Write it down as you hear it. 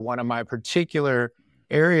One of my particular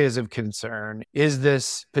areas of concern is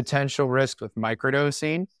this potential risk with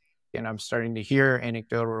microdosing. And I'm starting to hear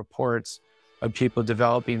anecdotal reports of people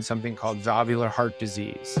developing something called valvular heart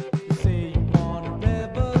disease.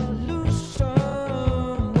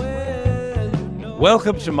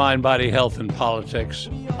 Welcome to Mind, Body, Health, and Politics.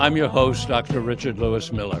 I'm your host, Dr. Richard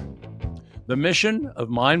Lewis Miller. The mission of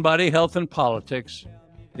Mind, Body, Health, and Politics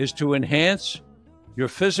is to enhance your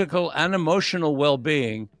physical and emotional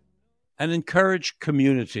well-being and encourage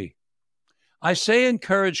community. I say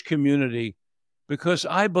encourage community because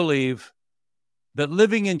I believe that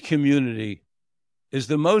living in community is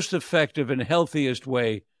the most effective and healthiest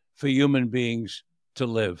way for human beings to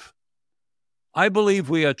live. I believe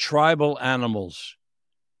we are tribal animals,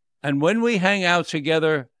 and when we hang out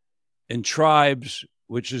together in tribes,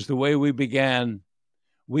 which is the way we began,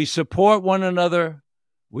 we support one another,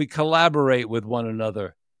 we collaborate with one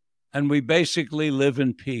another, and we basically live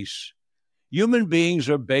in peace. Human beings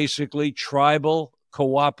are basically tribal,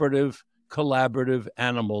 cooperative, collaborative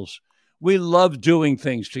animals. We love doing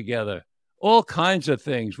things together, all kinds of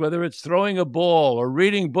things, whether it's throwing a ball or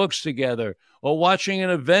reading books together or watching an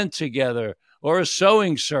event together or a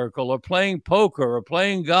sewing circle or playing poker or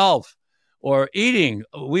playing golf or eating.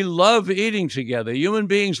 We love eating together. Human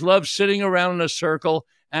beings love sitting around in a circle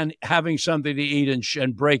and having something to eat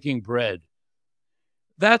and breaking bread.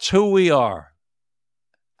 That's who we are.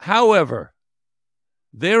 However,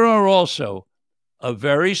 there are also a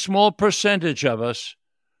very small percentage of us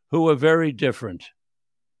who are very different.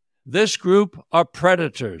 This group are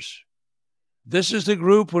predators. This is the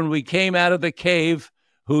group when we came out of the cave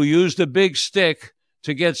who used a big stick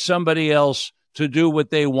to get somebody else to do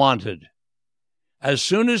what they wanted. As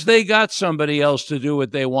soon as they got somebody else to do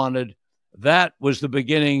what they wanted, that was the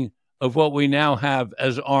beginning of what we now have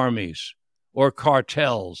as armies or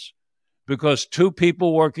cartels, because two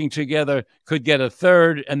people working together could get a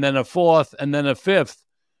third and then a fourth and then a fifth,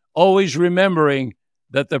 always remembering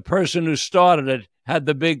that the person who started it had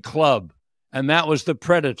the big club, and that was the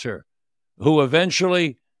predator, who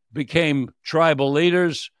eventually became tribal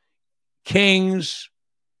leaders, kings,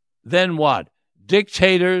 then what?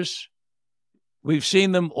 Dictators. We've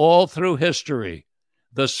seen them all through history.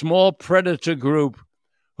 The small predator group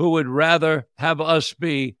who would rather have us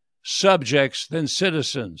be subjects than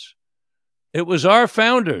citizens. It was our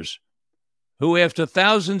founders who, after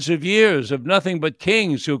thousands of years of nothing but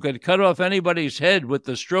kings who could cut off anybody's head with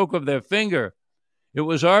the stroke of their finger, it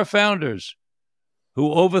was our founders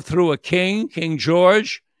who overthrew a king, King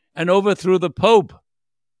George, and overthrew the Pope,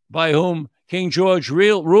 by whom King George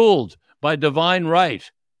ruled by divine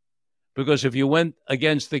right. Because if you went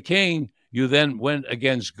against the king, you then went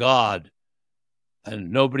against God.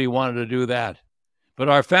 And nobody wanted to do that. But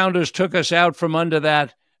our founders took us out from under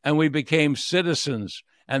that, and we became citizens.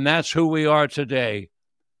 And that's who we are today.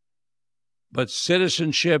 But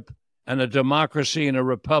citizenship and a democracy and a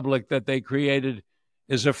republic that they created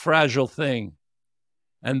is a fragile thing.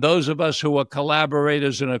 And those of us who are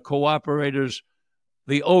collaborators and are cooperators,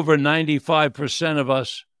 the over 95% of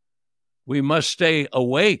us, we must stay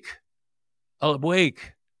awake.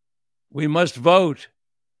 We must vote.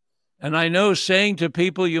 And I know saying to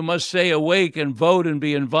people you must stay awake and vote and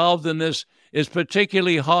be involved in this is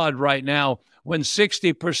particularly hard right now when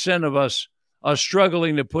 60% of us are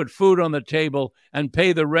struggling to put food on the table and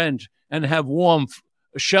pay the rent and have warm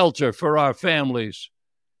shelter for our families.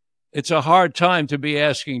 It's a hard time to be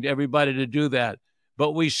asking everybody to do that,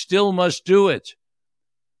 but we still must do it,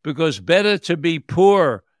 because better to be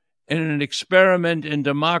poor in an experiment in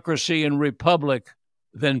democracy and republic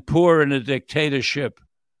than poor in a dictatorship,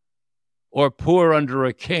 or poor under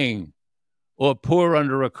a king, or poor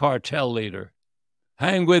under a cartel leader.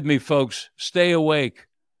 Hang with me, folks. Stay awake.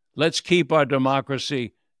 Let's keep our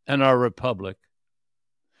democracy and our republic.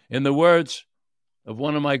 In the words of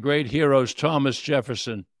one of my great heroes, Thomas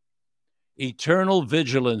Jefferson, eternal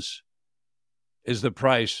vigilance is the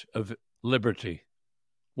price of liberty.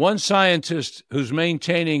 One scientist who's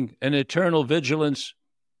maintaining an eternal vigilance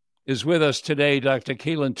is with us today, Dr.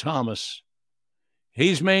 Kelan Thomas.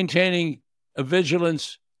 He's maintaining a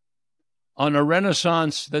vigilance on a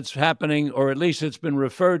renaissance that's happening, or at least it's been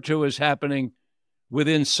referred to as happening,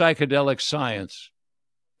 within psychedelic science.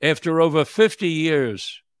 After over 50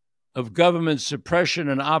 years of government suppression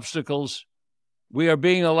and obstacles, we are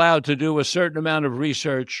being allowed to do a certain amount of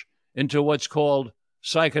research into what's called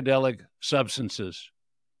psychedelic substances.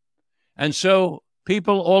 And so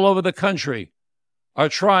people all over the country are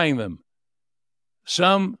trying them,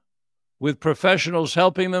 some with professionals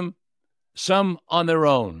helping them, some on their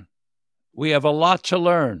own. We have a lot to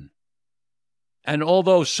learn. And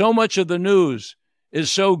although so much of the news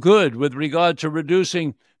is so good with regard to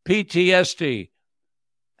reducing PTSD,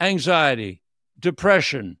 anxiety,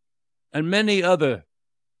 depression, and many other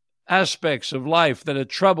aspects of life that are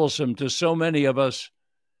troublesome to so many of us.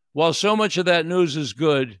 While so much of that news is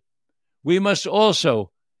good, we must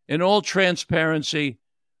also, in all transparency,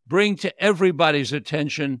 bring to everybody's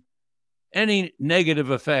attention any negative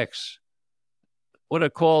effects, what are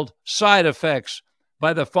called side effects,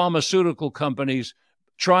 by the pharmaceutical companies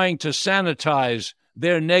trying to sanitize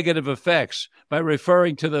their negative effects by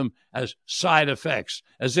referring to them as side effects,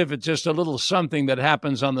 as if it's just a little something that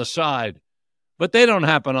happens on the side. But they don't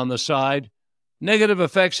happen on the side. Negative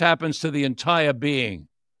effects happens to the entire being.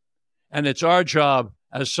 And it's our job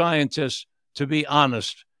as scientists to be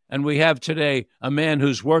honest. And we have today a man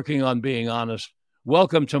who's working on being honest.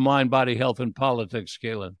 Welcome to Mind, Body, Health, and Politics,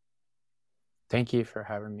 Kelan. Thank you for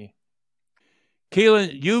having me.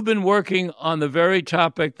 Kelan, you've been working on the very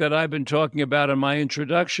topic that I've been talking about in my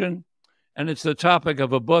introduction, and it's the topic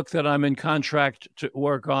of a book that I'm in contract to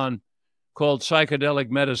work on called Psychedelic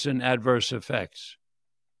Medicine Adverse Effects.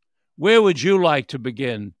 Where would you like to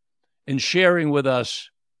begin in sharing with us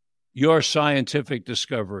your scientific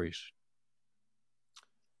discoveries?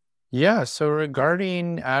 Yeah, so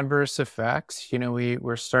regarding adverse effects,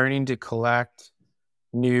 we're starting to collect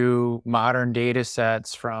new modern data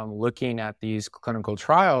sets from looking at these clinical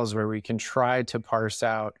trials where we can try to parse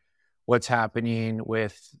out what's happening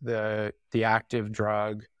with the active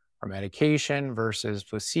drug or medication versus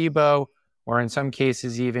placebo, or in some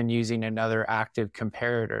cases even using another active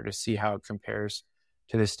comparator to see how it compares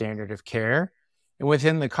to the standard of care. And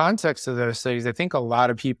within the context of those studies, I think a lot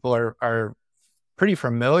of people are pretty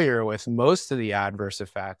familiar with most of the adverse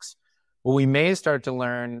effects. Well, we may start to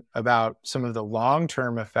learn about some of the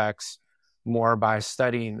long-term effects more by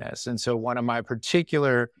studying this. And so one of my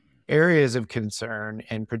particular areas of concern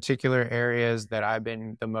and particular areas that I've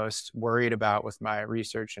been the most worried about with my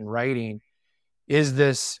research and writing is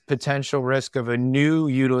this potential risk of a new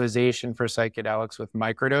utilization for psychedelics with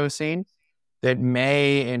microdosing that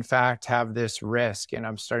may, in fact, have this risk. And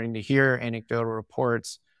I'm starting to hear anecdotal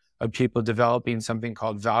reports of people developing something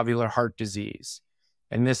called valvular heart disease.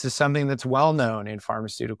 And this is something that's well known in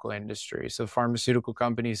pharmaceutical industry. So pharmaceutical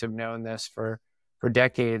companies have known this for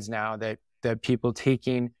decades now, that people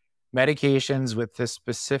taking medications with this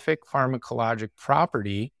specific pharmacologic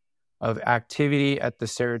property of activity at the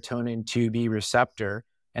serotonin 2B receptor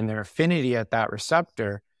and their affinity at that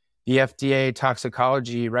receptor, the FDA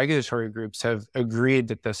toxicology regulatory groups have agreed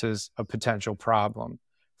that this is a potential problem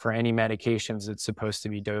for any medications that's supposed to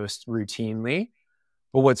be dosed routinely.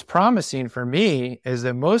 But what's promising for me is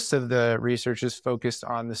that most of the research is focused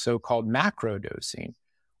on the so-called macro dosing.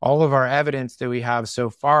 All of our evidence that we have so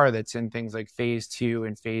far that's in things like phase 2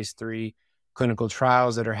 and phase 3 clinical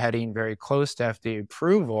trials that are heading very close to FDA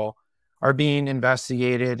approval are being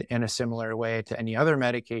investigated in a similar way to any other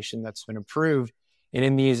medication that's been approved. And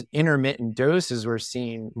in these intermittent doses, we're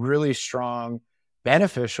seeing really strong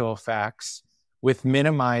beneficial effects with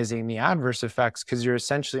minimizing the adverse effects, because you're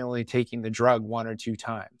essentially only taking the drug 1 or 2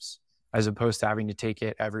 times, as opposed to having to take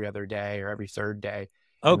it every other day or every third day.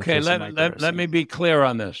 Okay, let me be clear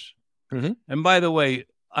on this. Mm-hmm. And by the way,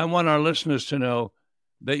 I want our listeners to know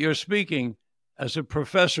that you're speaking as a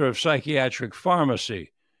professor of psychiatric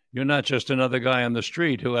pharmacy. You're not just another guy on the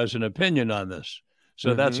street who has an opinion on this.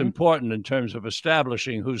 So that's important in terms of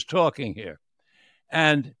establishing who's talking here.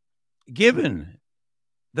 And given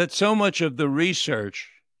that so much of the research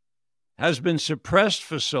has been suppressed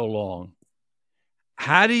for so long,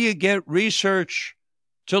 how do you get research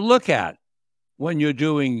to look at when you're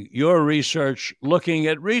doing your research, looking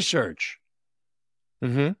at research?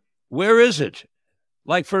 Mm-hmm. Where is it?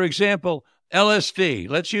 Like, for example, LSD.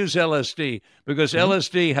 Let's use LSD because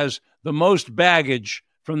LSD has the most baggage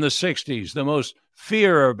from the 60s, the most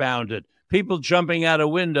fear about it. People jumping out of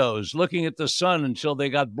windows, looking at the sun until they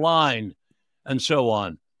got blind, and so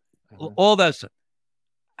on. All that stuff.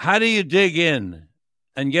 How do you dig in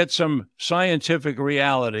and get some scientific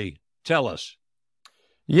reality? Tell us.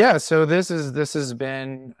 Yeah, so this has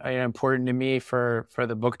been important to me for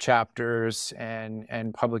the book chapters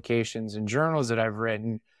and publications and journals that I've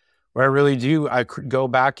written, where I go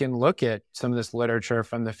back and look at some of this literature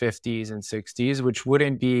from the 50s and 60s, which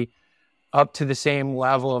wouldn't be up to the same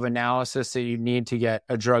level of analysis that you need to get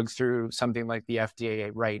a drug through something like the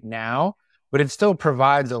FDA right now. But it still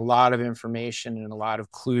provides a lot of information and a lot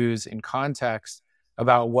of clues and context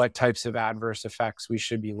about what types of adverse effects we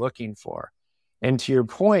should be looking for. And to your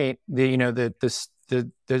point, the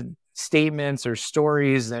statements or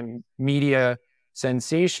stories and media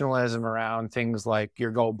sensationalism around things like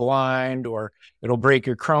you'll go blind or it'll break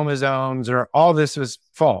your chromosomes, or all this was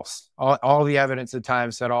false. All the evidence at the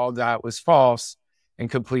time said all that was false and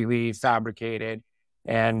completely fabricated.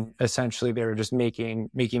 And essentially they were just making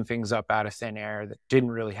things up out of thin air that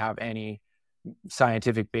didn't really have any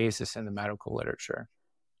scientific basis in the medical literature.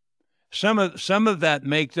 Some of that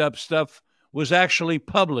made up stuff was actually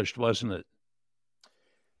published, wasn't it?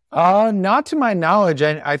 Not to my knowledge.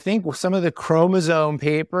 I think some of the chromosome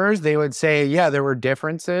papers, they would say, yeah, there were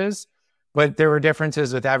differences, but there were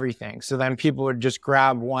differences with everything. So then people would just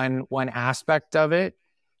grab one aspect of it.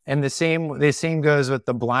 And the same goes with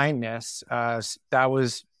the blindness. That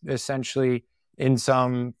was essentially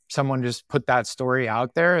someone just put that story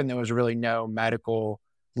out there, and there was really no medical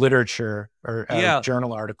literature or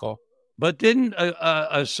journal article. But didn't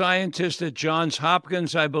a scientist at Johns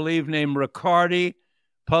Hopkins, I believe, named Riccardi,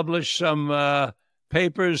 published some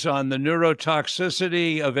papers on the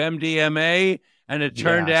neurotoxicity of MDMA, and it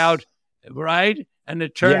turned out, right? And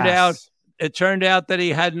it turned out that he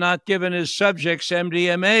had not given his subjects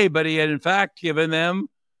MDMA, but he had in fact given them,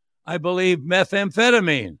 I believe,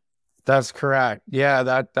 methamphetamine. That's correct.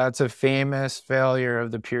 Yeah, that's a famous failure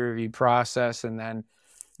of the peer review process. And then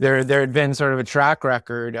there had been sort of a track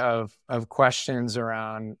record of questions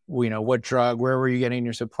around, what drug, where were you getting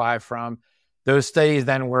your supply from? Those studies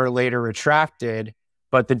then were later retracted,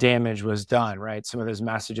 but the damage was done, right? Some of those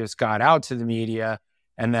messages got out to the media,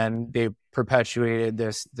 and then they perpetuated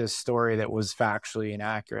this story that was factually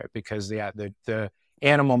inaccurate because the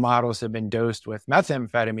animal models have been dosed with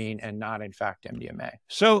methamphetamine and not, in fact, MDMA.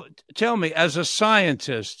 So tell me, as a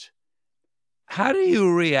scientist, how do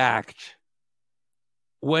you react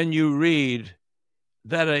when you read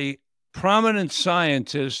that a prominent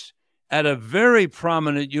scientist at a very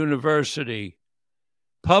prominent university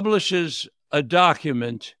publishes a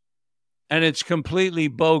document and it's completely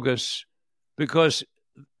bogus because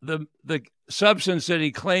the substance that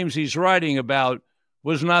he claims he's writing about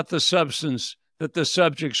was not the substance that the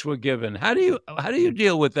subjects were given? How do you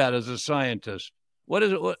deal with that as a scientist? What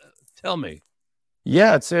is it? Tell me.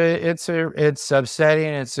 Yeah, it's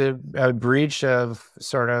upsetting. It's a breach of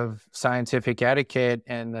sort of scientific etiquette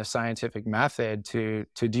and the scientific method to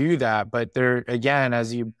do that. But there, again,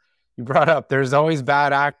 as you brought up, there's always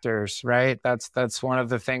bad actors, right? That's one of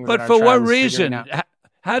the things. But for what reason?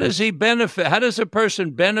 How does he benefit? How does a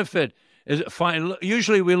person benefit? Is it fine?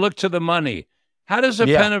 Usually we look to the money. How does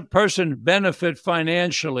a person benefit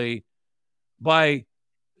financially by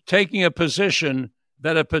taking a position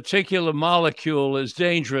that a particular molecule is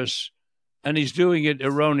dangerous and he's doing it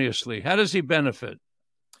erroneously? How does he benefit?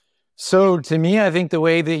 So to me, I think the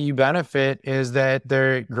way that you benefit is that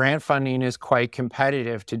their grant funding is quite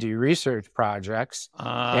competitive to do research projects.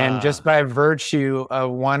 And just by virtue of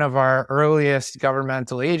one of our earliest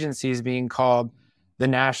governmental agencies being called the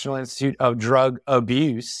National Institute of Drug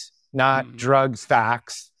Abuse, not drug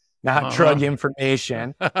facts, not drug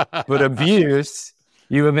information, but abuse,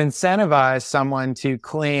 you have incentivized someone to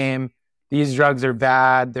claim these drugs are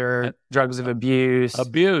bad, they're drugs of abuse,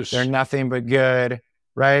 they're nothing but good,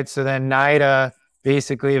 right? So then NIDA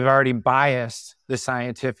basically have already biased the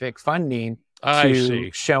scientific funding to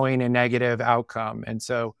showing a negative outcome. And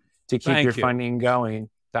so to keep your funding going,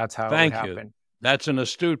 that's how it would happen. That's an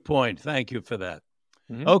astute point. Thank you for that.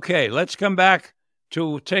 Mm-hmm. Okay, let's come back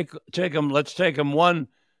to let's take them one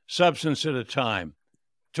substance at a time.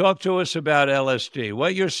 Talk to us about LSD.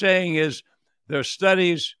 What you're saying is their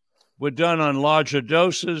studies were done on larger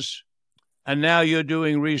doses, and now you're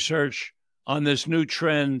doing research on this new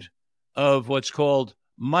trend of what's called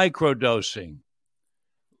microdosing.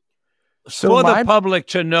 So for the public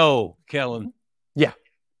to know, Kelan. Yeah.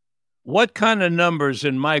 What kind of numbers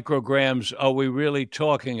in micrograms are we really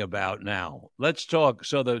talking about now? Let's talk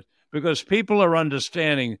because people are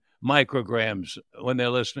understanding micrograms when they're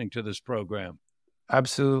listening to this program.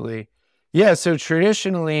 Absolutely. Yeah. So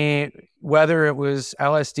traditionally, whether it was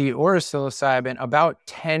LSD or psilocybin, about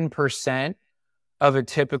 10% of a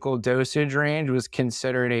typical dosage range was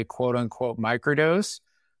considered a quote unquote microdose.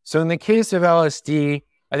 So in the case of LSD,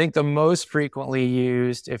 I think the most frequently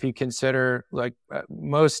used, if you consider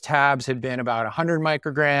most tabs had been about 100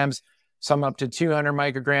 micrograms, some up to 200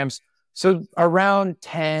 micrograms. So around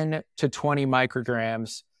 10 to 20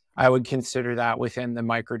 micrograms, I would consider that within the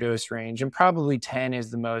microdose range. And probably 10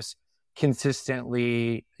 is the most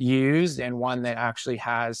consistently used and one that actually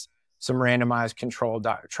has some randomized controlled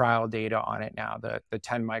trial data on it now, the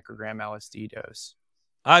 10 microgram LSD dose.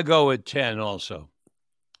 I go with 10 also.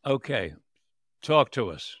 Okay. Talk to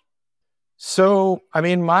us. So, I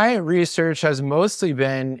mean, my research has mostly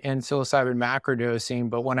been in psilocybin macrodosing,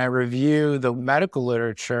 but when I review the medical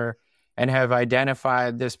literature and have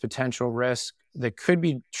identified this potential risk that could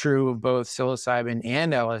be true of both psilocybin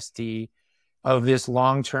and LSD, of this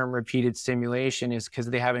long-term repeated stimulation, is because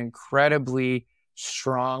they have incredibly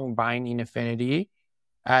strong binding affinity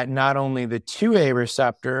at not only the 2A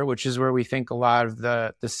receptor, which is where we think a lot of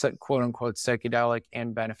the quote unquote psychedelic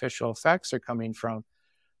and beneficial effects are coming from,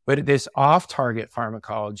 but this off-target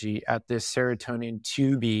pharmacology at this serotonin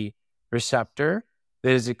 2B receptor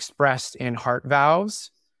that is expressed in heart valves.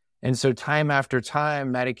 And so time after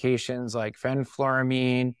time, medications like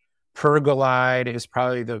fenfluramine, pergolide is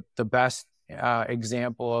probably the best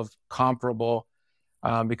example of comparable,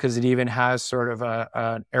 because it even has sort of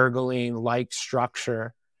an ergoline-like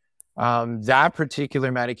structure. That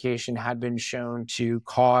particular medication had been shown to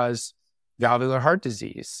cause valvular heart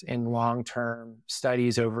disease in long-term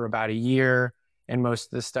studies over about a year, and most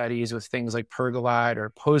of the studies with things like pergolide or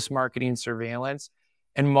post-marketing surveillance,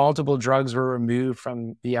 and multiple drugs were removed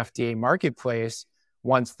from the FDA marketplace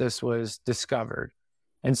once this was discovered.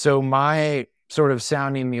 And so my sort of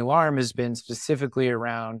sounding the alarm has been specifically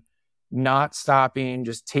around not stopping,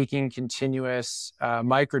 just taking continuous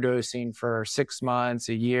microdosing for 6 months,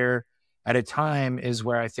 a year at a time is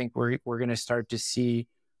where I think we're going to start to see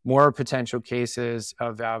more potential cases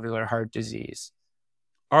of valvular heart disease.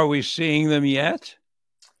 Are we seeing them yet?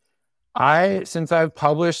 Since I've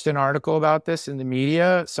published an article about this in the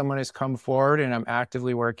media, someone has come forward and I'm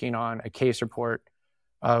actively working on a case report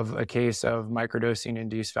of a case of microdosing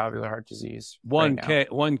induced valvular heart disease. One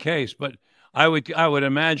case, but I would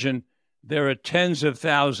imagine there are tens of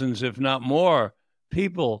thousands, if not more,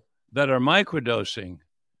 people that are microdosing.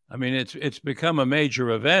 I mean, it's become a major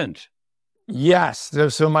event. Yes.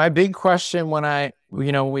 So my big question when I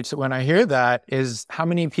hear that is how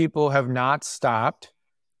many people have not stopped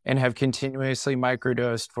and have continuously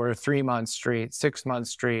microdosed for 3 months straight, 6 months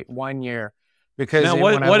straight, 1 year? Because now,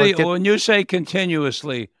 when you say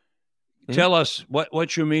continuously, tell us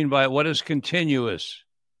what you mean by what is continuous.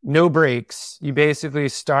 No breaks. You basically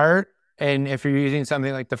start, and if you're using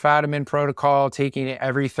something like the Fadiman protocol, taking it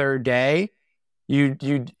every third day,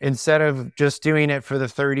 you instead of just doing it for the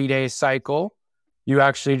 30-day cycle, you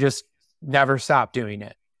actually just never stop doing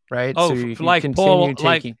it, right? Oh, so you like continue Paul,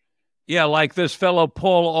 taking. like this fellow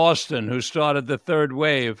Paul Austin, who started the third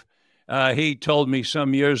wave. He told me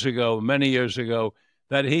many years ago,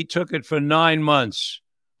 that he took it for 9 months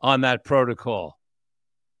on that protocol.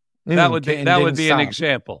 That would be an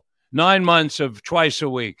example. 9 months of twice a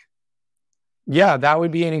week. Yeah, that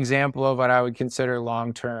would be an example of what I would consider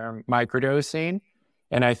long-term microdosing.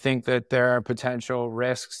 And I think that there are potential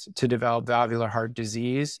risks to develop valvular heart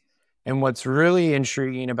disease. And what's really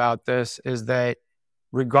intriguing about this is that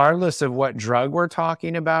regardless of what drug we're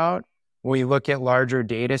talking about, when we look at larger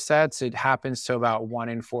data sets, it happens to about 1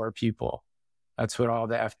 in 4 people. That's what all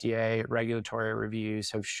the FDA regulatory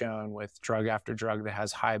reviews have shown with drug after drug that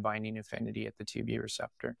has high binding affinity at the 2B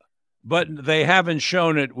receptor. But they haven't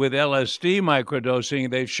shown it with LSD microdosing.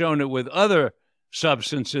 They've shown it with other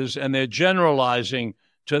substances, and they're generalizing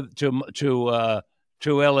to LSD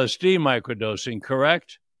microdosing,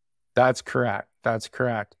 correct? That's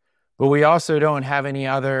correct. But we also don't have any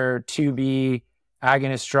other 2B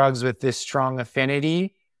agonist drugs with this strong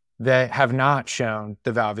affinity that have not shown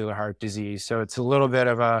the valvular heart disease. So it's we're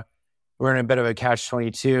in a bit of a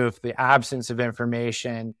catch-22 if the absence of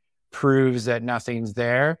information proves that nothing's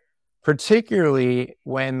there, particularly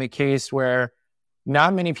when the case where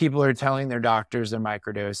not many people are telling their doctors they're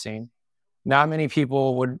microdosing. Not many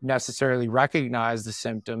people would necessarily recognize the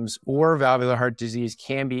symptoms, or valvular heart disease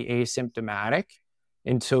can be asymptomatic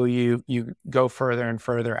until you go further and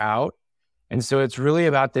further out. And so it's really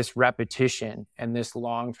about this repetition and this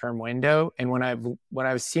long-term window. And when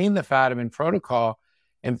I've seen the Fadiman protocol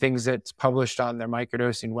and things that's published on their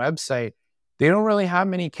microdosing website, they don't really have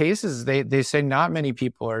many cases. They say not many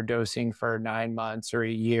people are dosing for 9 months or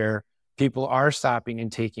a year. People are stopping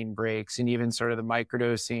and taking breaks, and even sort of the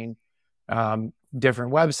microdosing,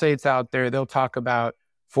 different websites out there, they'll talk about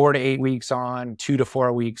 4 to 8 weeks on, 2 to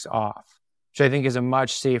 4 weeks off, which I think is a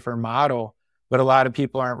much safer model. But a lot of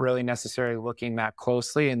people aren't really necessarily looking that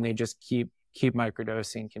closely, and they just keep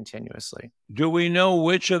microdosing continuously. Do we know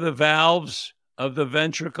which of the valves of the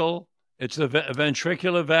ventricle? It's the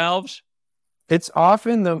ventricular valves? It's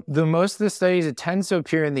often the most of the studies, it tends to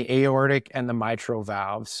appear in the aortic and the mitral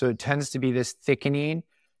valves. So it tends to be this thickening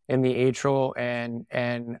in the atrial and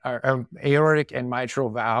aortic and mitral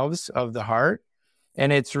valves of the heart.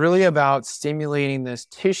 And it's really about stimulating this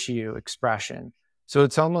tissue expression. So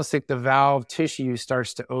it's almost like the valve tissue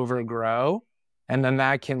starts to overgrow, and then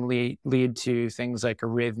that can lead to things like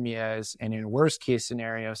arrhythmias, and in worst case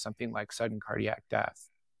scenario, something like sudden cardiac death.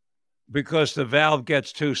 Because the valve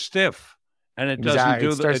gets too stiff, and it doesn't Exactly. do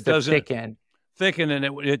It the, starts it to doesn't thicken. and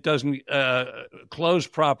it doesn't close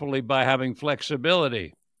properly by having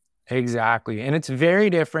flexibility. Exactly. And it's very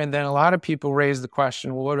different than a lot of people raise the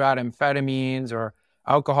question, well, what about amphetamines or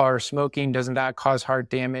alcohol or smoking? Doesn't that cause heart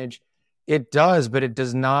damage? It does, but it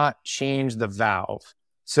does not change the valve.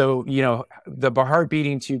 So, the heart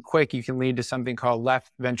beating too quick, you can lead to something called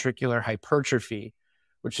left ventricular hypertrophy,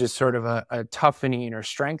 which is sort of a toughening or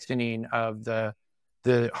strengthening of the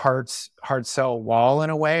heart cell wall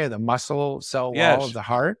in a way, or the muscle cell wall of the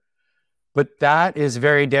heart. But that is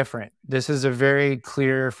very different. This is a very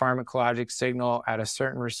clear pharmacologic signal at a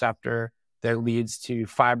certain receptor that leads to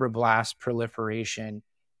fibroblast proliferation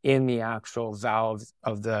in the actual valve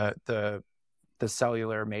of the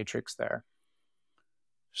cellular matrix there.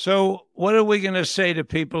 So what are we going to say to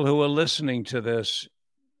people who are listening to this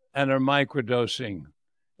and are microdosing?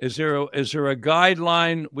 Is there a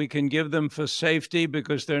guideline we can give them for safety?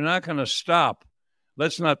 Because they're not going to stop.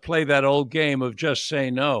 Let's not play that old game of just say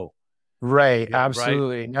no. Right. Yeah,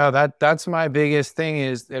 absolutely. Right? No, that's my biggest thing,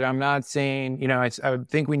 is that I'm not saying, I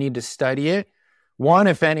think we need to study it. One,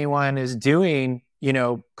 if anyone is doing,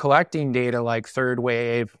 collecting data like Third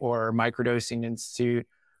Wave or Microdosing Institute,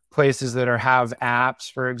 places that have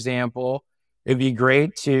apps, for example, it'd be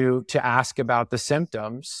great to ask about the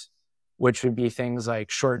symptoms, which would be things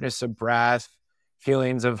like shortness of breath,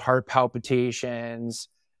 feelings of heart palpitations.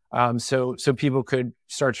 So people could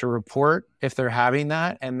start to report if they're having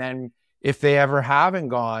that. And then if they ever haven't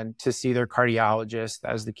gone to see their cardiologist,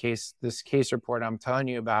 as this case report I'm telling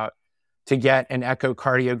you about, to get an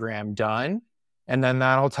echocardiogram done, and then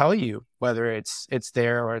that'll tell you whether it's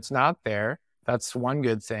there or it's not there. That's one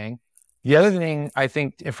good thing. The other thing, I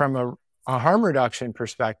think, from a harm reduction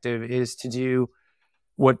perspective, is to do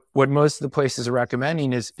what most of the places are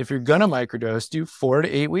recommending, is if you're going to microdose, do 4 to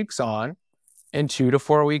 8 weeks on and 2 to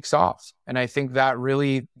 4 weeks off. And I think that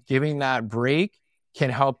really giving that break can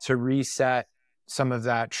help to reset some of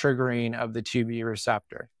that triggering of the 2B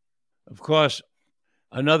receptor. Of course,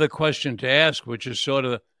 another question to ask, which is sort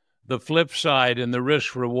of the flip side in the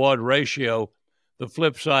risk-reward ratio, the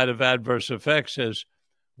flip side of adverse effects, is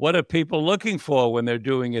what are people looking for when they're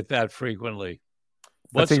doing it that frequently?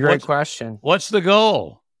 That's a great question. What's the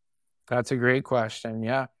goal? That's a great question.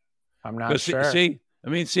 Yeah, I'm not sure. See,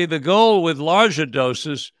 the goal with larger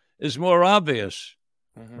doses is more obvious.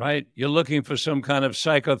 Mm-hmm. Right? You're looking for some kind of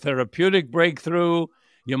psychotherapeutic breakthrough.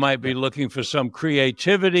 You might be looking for some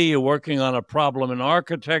creativity. You're working on a problem in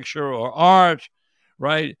architecture or art,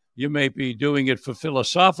 right? You may be doing it for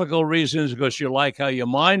philosophical reasons because you like how your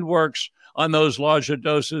mind works on those larger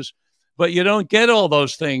doses. But you don't get all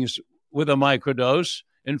those things with a microdose.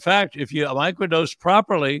 In fact, if you microdose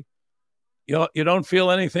properly, you don't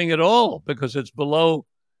feel anything at all because it's below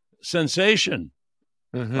sensation.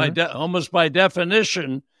 Mm-hmm. Almost by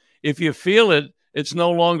definition, if you feel it, it's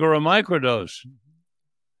no longer a microdose.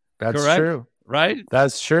 That's correct? True. Right?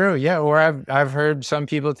 That's true. Yeah. Or I've heard some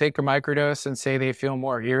people take a microdose and say they feel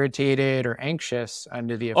more irritated or anxious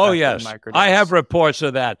under the effect of microdose. I have reports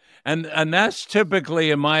of that. And that's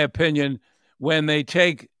typically, in my opinion, when they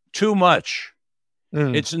take too much.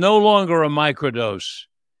 It's no longer a microdose,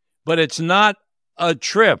 but it's not a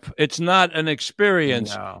trip. It's not an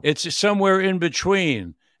experience. No. It's somewhere in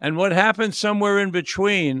between. And what happens somewhere in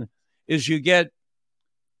between is you get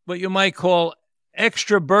what you might call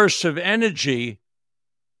extra bursts of energy,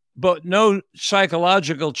 but no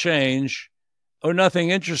psychological change or nothing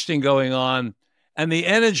interesting going on. And the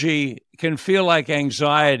energy can feel like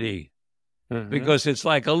anxiety because it's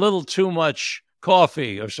like a little too much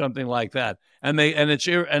coffee or something like that. And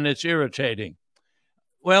it's irritating.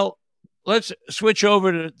 Well, let's switch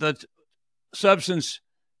over to the substance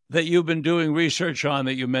that you've been doing research on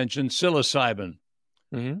that you mentioned, psilocybin.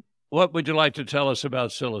 Mm-hmm. What would you like to tell us about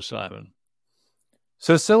psilocybin?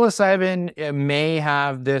 So psilocybin may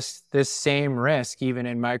have this same risk even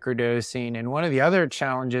in microdosing. And one of the other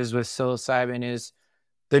challenges with psilocybin is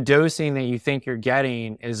the dosing that you think you're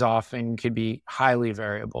getting could be highly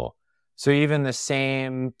variable. So even the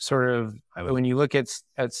same sort of, when you look at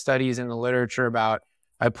studies in the literature about,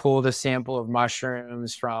 I pulled a sample of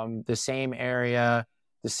mushrooms from the same area,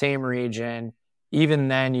 the same region, even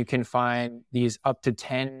then you can find these up to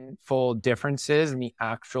 10-fold differences in the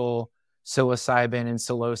actual psilocybin and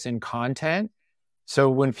psilocin content. So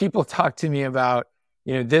when people talk to me about,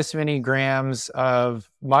 this many grams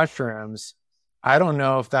of mushrooms, I don't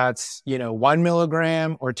know if that's, 1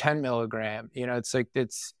 milligram or 10 milligram.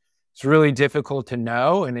 It's really difficult to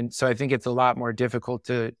know. So I think it's a lot more difficult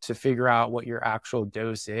to figure out what your actual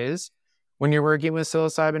dose is when you're working with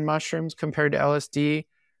psilocybin mushrooms compared to LSD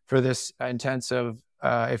for this intensive,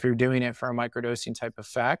 if you're doing it for a microdosing type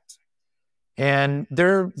effect. And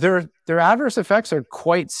their adverse effects are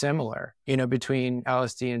quite similar, between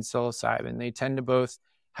LSD and psilocybin. They tend to both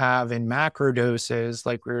have, in macro doses,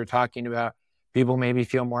 like we were talking about, people maybe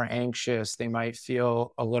feel more anxious. They might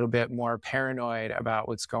feel a little bit more paranoid about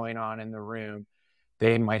what's going on in the room.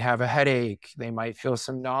 They might have a headache. They might feel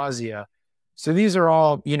some nausea. So these are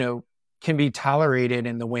all, can be tolerated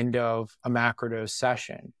in the window of a macrodose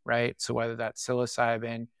session, right? So whether that's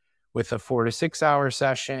psilocybin with a 4 to 6 hour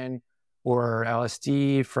session, or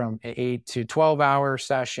LSD from an 8 to 12-hour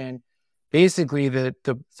session. Basically, the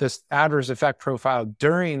adverse effect profile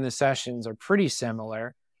during the sessions are pretty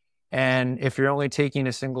similar. And if you're only taking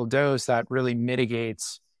a single dose, that really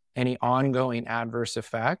mitigates any ongoing adverse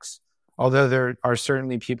effects. Although there are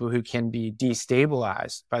certainly people who can be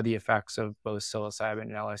destabilized by the effects of both psilocybin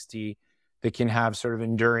and LSD that can have sort of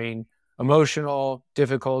enduring emotional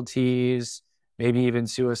difficulties, maybe even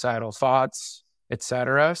suicidal thoughts, et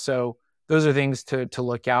cetera. So those are things to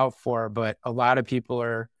look out for, but a lot of people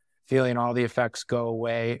are feeling all the effects go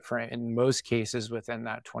away in most cases within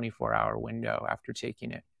that 24-hour window after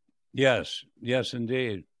taking it. Yes,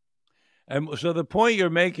 indeed. And so the point you're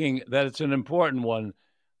making, that it's an important one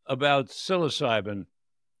about psilocybin,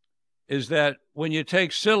 is that when you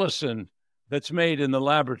take psilocin that's made in the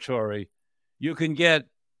laboratory, you can get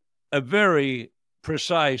a very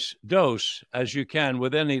precise dose, as you can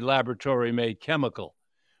with any laboratory-made chemical.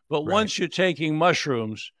 But Right. Once you're taking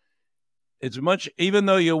mushrooms, it's much, even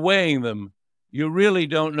though you're weighing them, you really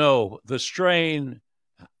don't know the strain,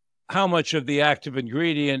 how much of the active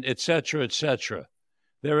ingredient, et cetera, et cetera.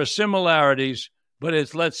 There are similarities, but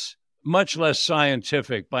it's much less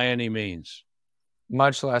scientific by any means.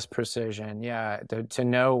 Much less precision, yeah, to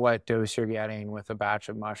know what dose you're getting with a batch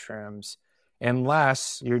of mushrooms,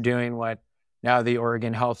 unless you're doing what now the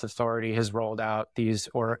Oregon Health Authority has rolled out the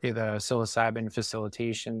psilocybin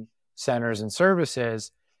facilitation centers and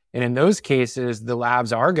services. And in those cases, the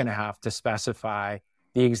labs are going to have to specify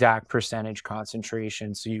the exact percentage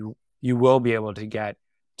concentration. So you will be able to get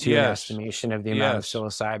to an estimation of the amount of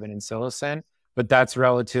psilocybin and psilocin, but that's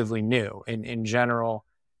relatively new. In general,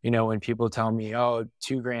 when people tell me,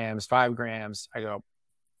 2 grams, 5 grams, I go,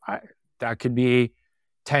 that could be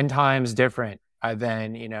 10 times different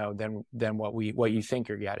than what you think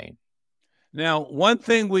you're getting. Now, one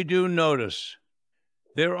thing we do notice,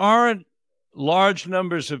 there aren't large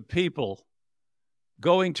numbers of people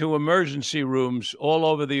going to emergency rooms all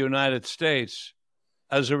over the United States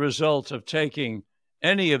as a result of taking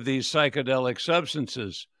any of these psychedelic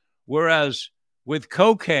substances. Whereas with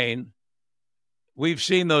cocaine, we've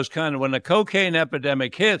seen those when the cocaine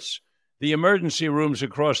epidemic hits, the emergency rooms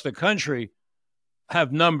across the country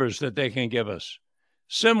have numbers that they can give us.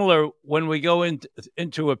 Similar when we go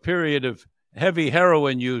into a period of heavy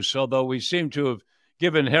heroin use, although we seem to have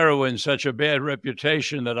given heroin such a bad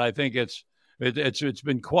reputation that I think it's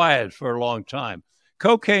been quiet for a long time.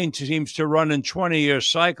 Cocaine seems to run in 20-year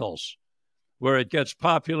cycles where it gets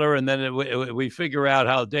popular and then we figure out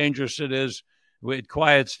how dangerous it is. It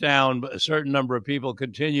quiets down, a certain number of people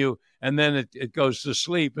continue, and then it goes to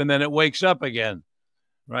sleep, and then it wakes up again,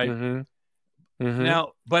 right? Mm-hmm. Mm-hmm.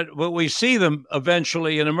 Now, but we see them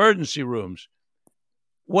eventually in emergency rooms.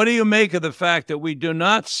 What do you make of the fact that we do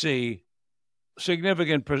not see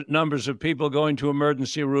significant numbers of people going to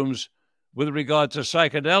emergency rooms with regard to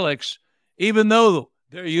psychedelics, even though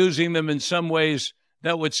they're using them in some ways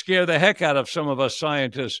that would scare the heck out of some of us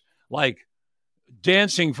scientists, like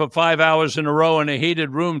dancing for 5 hours in a row in a heated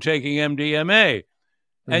room taking MDMA.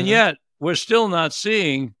 Mm-hmm. And yet we're still not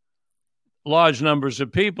seeing large numbers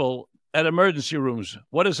of people at emergency rooms.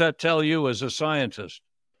 What does that tell you as a scientist?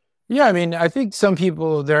 Yeah, I mean, I think some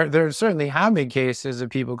people, there certainly have been cases of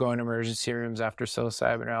people going to emergency rooms after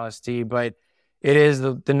psilocybin or LSD, but it is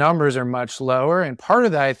the numbers are much lower. And part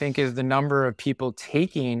of that, I think, is the number of people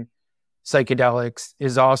taking psychedelics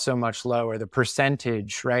is also much lower. The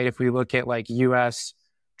percentage, right? If we look at like US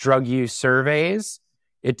drug use surveys,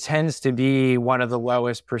 it tends to be one of the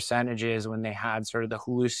lowest percentages when they had sort of the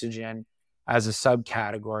hallucinogen as a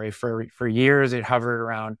subcategory. For years, it hovered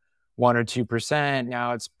around 1 or 2%.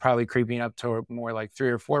 Now it's probably creeping up to more like 3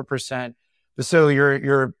 or 4%. But so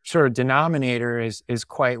your sort of denominator is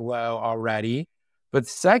quite low already. But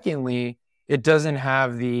secondly, it doesn't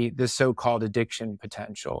have the so-called addiction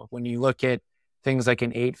potential. When you look at things like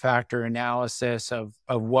an 8-factor analysis of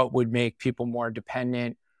what would make people more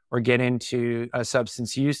dependent or get into a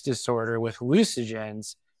substance use disorder with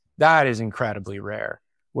hallucinogens, that is incredibly rare.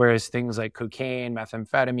 Whereas things like cocaine,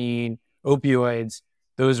 methamphetamine, opioids,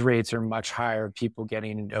 those rates are much higher of people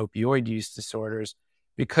getting into opioid use disorders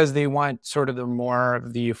because they want sort of the more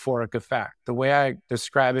of the euphoric effect. The way I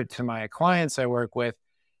describe it to my clients I work with,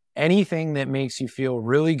 anything that makes you feel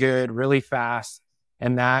really good, really fast,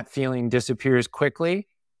 and that feeling disappears quickly,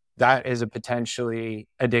 that is a potentially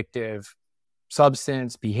addictive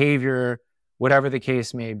substance, behavior, whatever the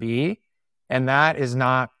case may be. And that is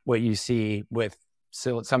not what you see with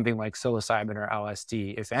something like psilocybin or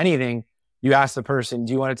LSD. If anything, you ask the person,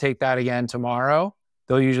 do you want to take that again tomorrow?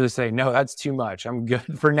 They'll usually say, no, that's too much. I'm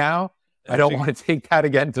good for now. I don't want to take that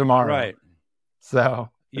again tomorrow. Right. So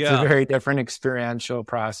it's a very different experiential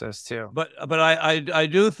process too. But I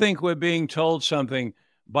do think we're being told something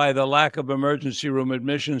by the lack of emergency room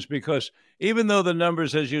admissions, because even though the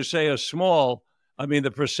numbers, as you say, are small, I mean,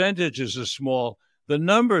 the percentages are small, the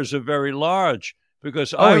numbers are very large.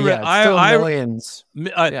 Because millions.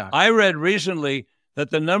 I read recently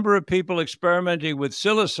that the number of people experimenting with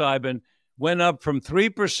psilocybin went up from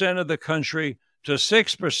 3% of the country to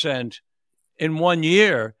 6% in 1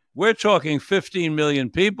 year. We're talking 15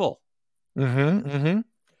 million people. Yeah,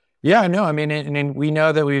 no, I mean, and we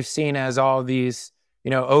know that we've seen as all these,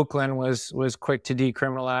 Oakland was quick to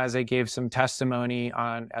decriminalize. They gave some testimony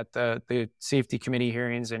at the safety committee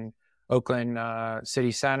hearings in Oakland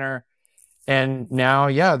City Center. And now,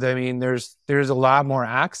 I mean, there's a lot more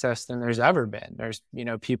access than there's ever been. There's,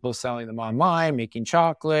 people selling them online, making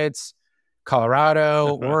chocolates,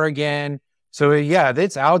 Colorado, Oregon. So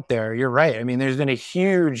it's out there. You're right. I mean, there's been a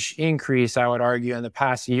huge increase, I would argue, in the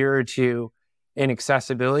past year or two in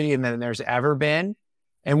accessibility than there's ever been.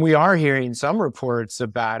 And we are hearing some reports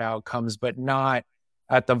of bad outcomes, but not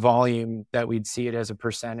at the volume that we'd see it as a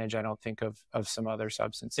percentage, I don't think, of some other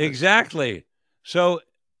substances. Exactly. So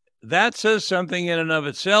that says something in and of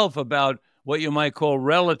itself about what you might call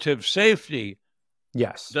relative safety.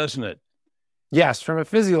 Yes. Doesn't it? Yes. From a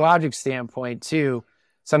physiologic standpoint, too,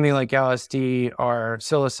 something like LSD or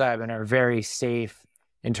psilocybin are very safe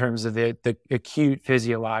in terms of the acute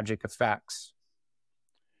physiologic effects.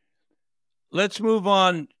 Let's move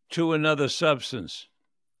on to another substance.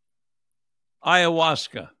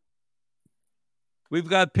 Ayahuasca. We've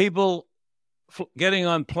got people getting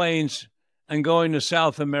on planes and going to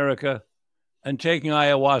South America and taking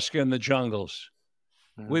ayahuasca in the jungles.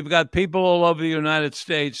 We've got people all over the United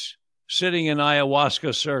States sitting in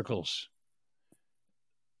ayahuasca circles.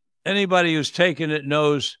 Anybody who's taken it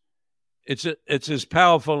knows it's as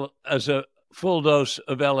powerful as a full dose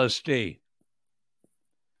of LSD.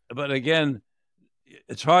 But again,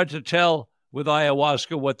 it's hard to tell with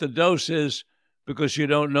ayahuasca what the dose is because you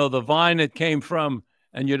don't know the vine it came from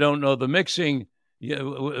and you don't know the mixing.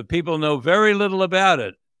 People know very little about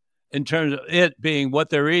it in terms of it being what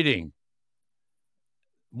they're eating.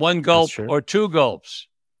 1 gulp or 2 gulps.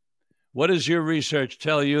 What does your research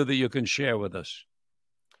tell you that you can share with us?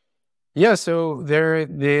 Yeah, so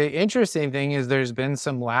the interesting thing is there's been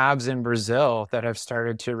some labs in Brazil that have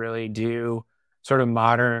started to really do sort of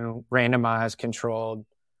modern randomized controlled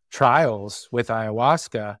trials with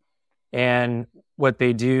ayahuasca. And what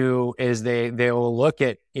they do is they will look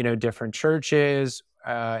at, different churches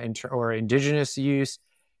or indigenous use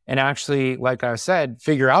and actually, like I said,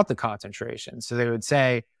 figure out the concentration. So they would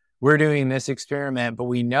say, we're doing this experiment, but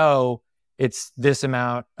we know it's this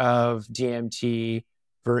amount of DMT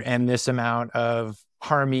and this amount of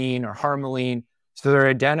harmine or harmaline. So they're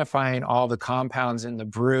identifying all the compounds in the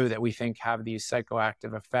brew that we think have these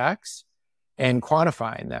psychoactive effects and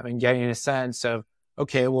quantifying them and getting a sense of,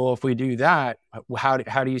 okay, well, if we do that, how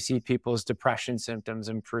do you see people's depression symptoms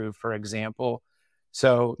improve, for example?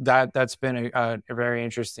 So that's been a very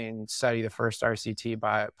interesting study, the first RCT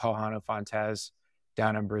by Paulino Fontes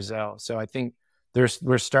down in Brazil. So I think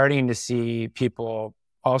we're starting to see people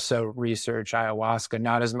also research ayahuasca,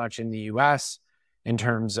 not as much in the US in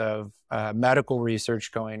terms of medical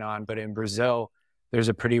research going on, but in Brazil, there's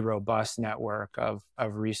a pretty robust network of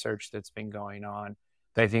research that's been going on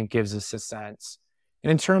that I think gives us a sense. And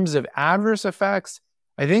in terms of adverse effects,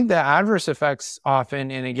 I think the adverse effects often,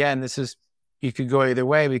 and again, you could go either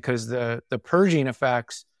way because the purging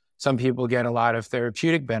effects, some people get a lot of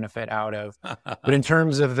therapeutic benefit out of. But in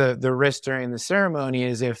terms of the risk during the ceremony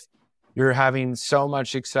is if you're having so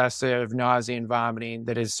much excessive nausea and vomiting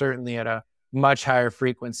that is certainly at a much higher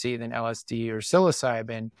frequency than LSD or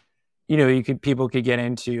psilocybin, people could get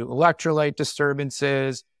into electrolyte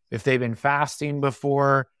disturbances. If they've been fasting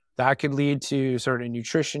before, that could lead to sort of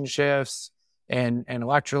nutrition shifts and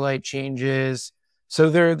electrolyte changes. So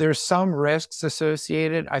there's some risks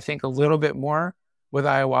associated, I think a little bit more with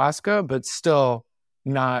ayahuasca, but still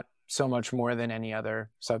not so much more than any other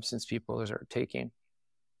substance people are taking.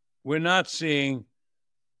 We're not seeing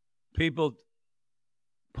people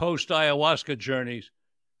post-ayahuasca journeys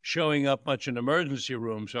showing up much in emergency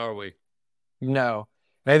rooms, are we? No.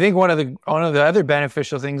 And I think one of the other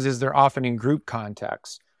beneficial things is they're often in group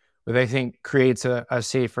contexts, which I think creates a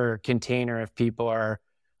safer container if people are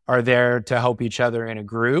there to help each other in a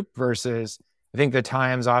group, versus I think the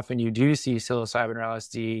times often you do see psilocybin or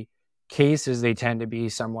LSD cases, they tend to be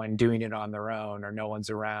someone doing it on their own or no one's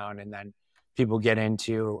around. And then people get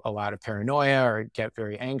into a lot of paranoia or get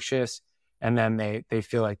very anxious. And then they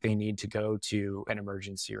feel like they need to go to an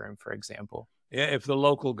emergency room, for example. Yeah, if the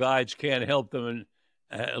local guides can't help them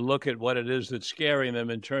and look at what it is that's scaring them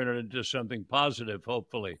and turn it into something positive,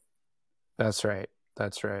 hopefully. That's right.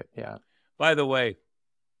 That's right. Yeah. By the way,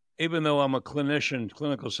 even though I'm a clinician,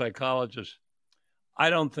 clinical psychologist, I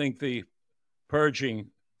don't think the purging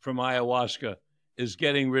from ayahuasca is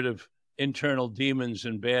getting rid of internal demons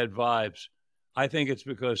and bad vibes. I think it's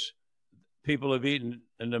because people have eaten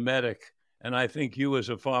an emetic, and I think you as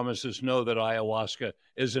a pharmacist know that ayahuasca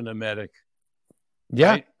is an emetic.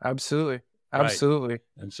 Yeah, right? Absolutely. Absolutely. Right.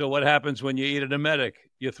 And so what happens when you eat an emetic?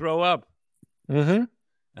 You throw up. Mm-hmm.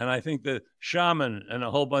 And I think the shaman and a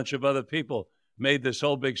whole bunch of other people made this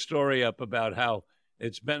whole big story up about how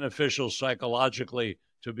it's beneficial psychologically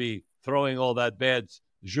to be throwing all that bad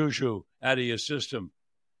juju out of your system.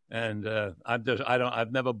 And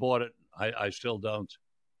I've never bought it. I still don't.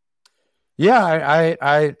 Yeah,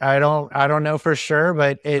 I don't know for sure,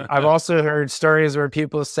 but I've also heard stories where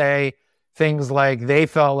people say things like they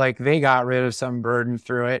felt like they got rid of some burden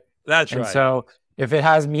through it. That's and right. So if it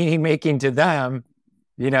has meaning making to them,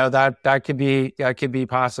 that could be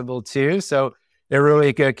possible too. So it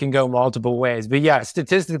really can go multiple ways. But yeah,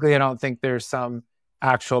 statistically, I don't think there's some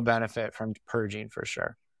actual benefit from purging for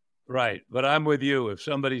sure. Right. But I'm with you. If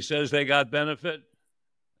somebody says they got benefit,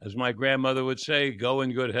 as my grandmother would say, go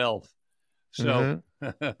in good health. So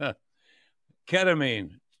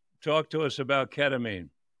ketamine, talk to us about ketamine.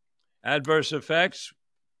 Adverse effects?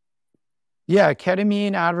 Yeah,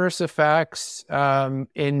 ketamine adverse effects.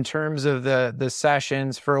 In terms of the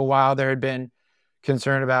sessions, for a while there had been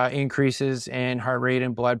concern about increases in heart rate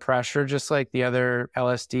and blood pressure, just like the other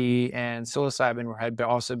LSD and psilocybin had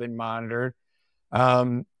also been monitored.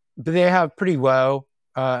 But they have pretty low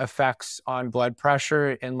effects on blood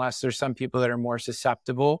pressure, unless there's some people that are more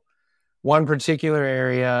susceptible. One particular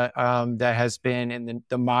area that has been in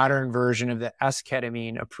the modern version of the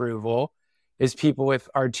S-ketamine approval is people with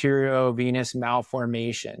arteriovenous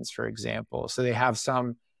malformations, for example. So they have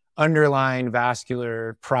some underlying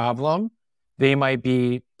vascular problem. They might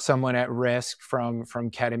be someone at risk from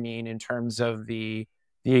ketamine in terms of the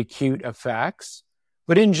acute effects.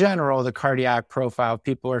 But in general, the cardiac profile,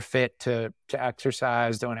 people are fit to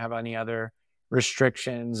exercise, don't have any other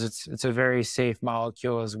restrictions. It's a very safe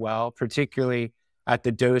molecule as well, particularly at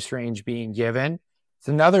the dose range being given. It's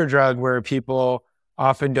another drug where people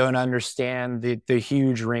often don't understand the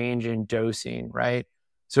huge range in dosing, right?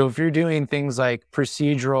 So if you're doing things like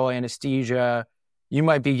procedural anesthesia,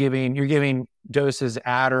 you're giving doses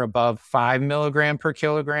at or above 5 milligram per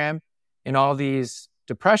kilogram. In all these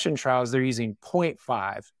depression trials, they're using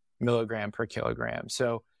 0.5 milligram per kilogram.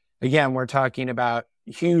 So again, we're talking about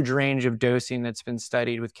huge range of dosing that's been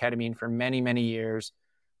studied with ketamine for many, many years.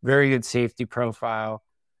 Very good safety profile.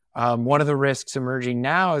 One of the risks emerging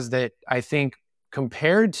now is that I think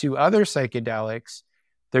compared to other psychedelics,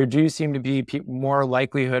 there do seem to be more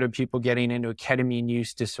likelihood of people getting into a ketamine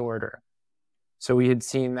use disorder. So we had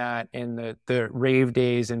seen that in the rave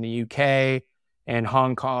days in the UK and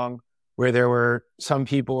Hong Kong, where there were some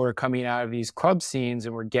people who were coming out of these club scenes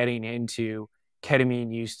and were getting into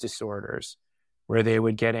ketamine use disorders, where they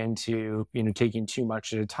would get into, taking too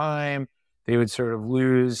much at a time. They would sort of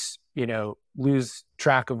lose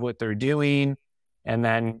track of what they're doing. And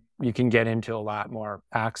then you can get into a lot more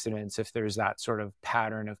accidents if there's that sort of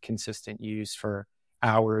pattern of consistent use for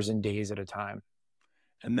hours and days at a time.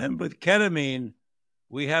 And then with ketamine,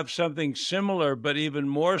 we have something similar, but even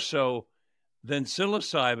more so than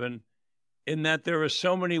psilocybin, in that there are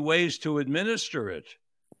so many ways to administer it,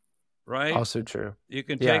 right? Also true. You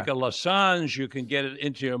can take a lozenge, you can get it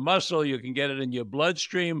into your muscle, you can get it in your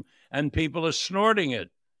bloodstream, and people are snorting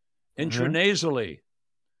it intranasally,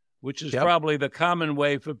 which is probably the common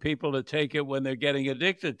way for people to take it when they're getting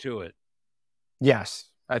addicted to it. Yes,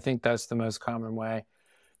 I think that's the most common way.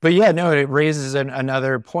 But yeah, no, it raises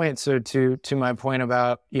another point. So to my point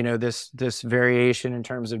about, this variation in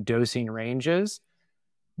terms of dosing ranges,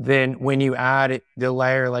 then when you add the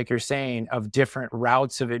layer, like you're saying, of different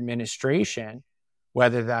routes of administration,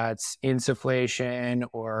 whether that's insufflation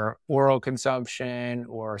or oral consumption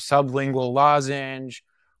or sublingual lozenge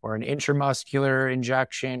or an intramuscular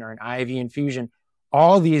injection or an IV infusion,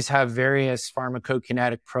 all these have various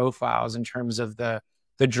pharmacokinetic profiles in terms of the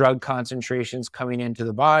drug concentrations coming into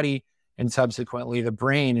the body and subsequently the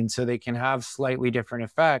brain. And so they can have slightly different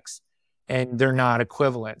effects and they're not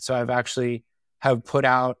equivalent. So I've actually have put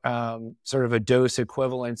out sort of a dose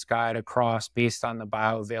equivalence guide across based on the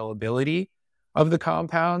bioavailability of the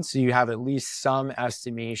compound. So you have at least some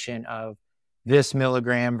estimation of this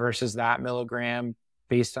milligram versus that milligram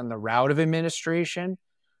based on the route of administration.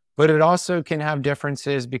 But it also can have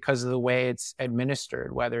differences because of the way it's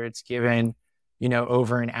administered, whether it's given,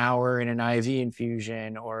 over an hour in an IV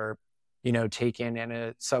infusion or, taken in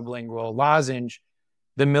a sublingual lozenge.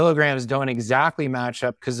 The milligrams don't exactly match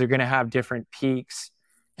up because they're going to have different peaks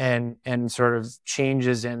and sort of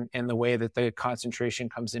changes in the way that the concentration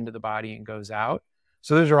comes into the body and goes out.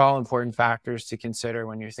 So those are all important factors to consider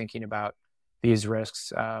when you're thinking about these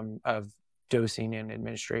risks of dosing and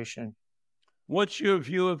administration. What's your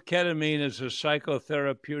view of ketamine as a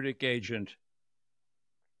psychotherapeutic agent?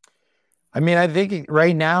 I mean, I think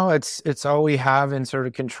right now it's all we have in sort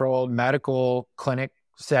of controlled medical clinic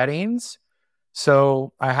settings.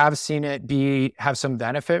 So I have seen it have some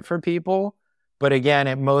benefit for people, but again,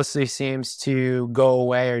 it mostly seems to go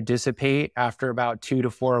away or dissipate after about 2 to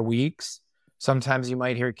 4 weeks. Sometimes you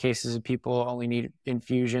might hear cases of people only need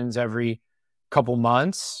infusions every couple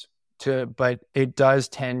months but it does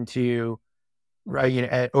tend to,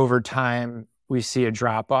 over time, we see a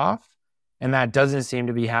drop off. And that doesn't seem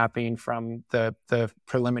to be happening from the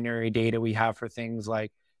preliminary data we have for things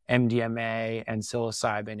like MDMA and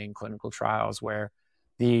psilocybin in clinical trials, where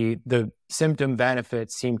the symptom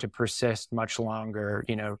benefits seem to persist much longer,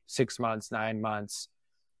 6 months, 9 months,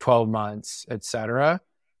 12 months, et cetera.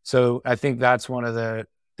 So I think that's one of the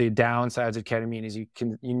downsides of ketamine is you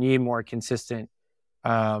need more consistent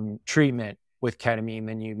treatment with ketamine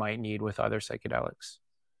than you might need with other psychedelics.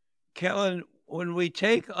 Kelan, when we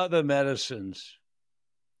take other medicines,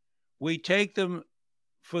 we take them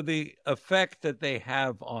for the effect that they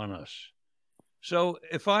have on us. So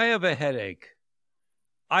if I have a headache,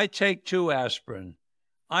 I take 2 aspirin.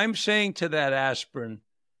 I'm saying to that aspirin,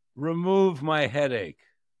 remove my headache.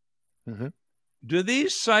 Mm-hmm. Do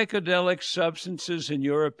these psychedelic substances, in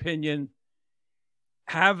your opinion,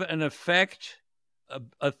 have an effect,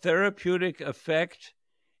 a therapeutic effect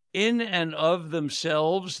in and of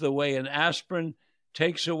themselves, the way an aspirin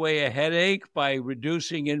takes away a headache by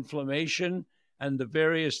reducing inflammation and the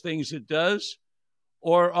various things it does?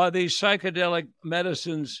 Or are these psychedelic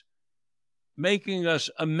medicines making us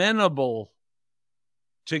amenable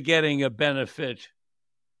to getting a benefit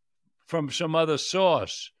from some other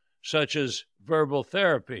source, such as verbal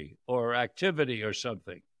therapy or activity or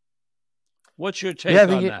something? What's your take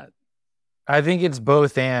on that? I think it's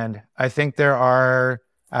both and. I think there are,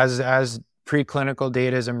 as preclinical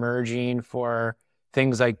data is emerging for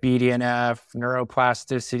things like BDNF,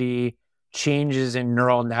 neuroplasticity, changes in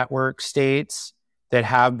neural network states that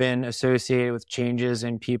have been associated with changes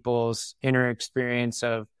in people's inner experience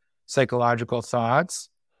of psychological thoughts.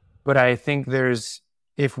 But I think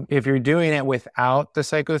if you're doing it without the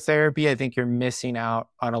psychotherapy, I think you're missing out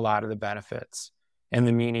on a lot of the benefits and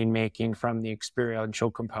the meaning making from the experiential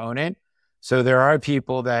component. So there are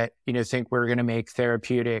people that, think we're going to make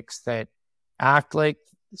therapeutics that act like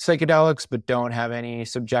psychedelics, but don't have any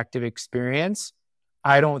subjective experience.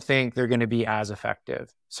 I don't think they're going to be as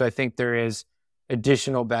effective. So I think there is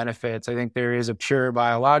additional benefits. I think there is a pure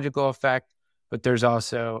biological effect, but there's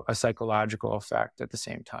also a psychological effect at the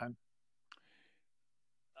same time.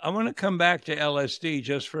 I want to come back to LSD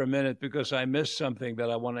just for a minute because I missed something that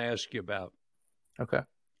I want to ask you about. Okay.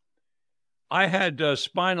 I had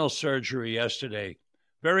spinal surgery yesterday,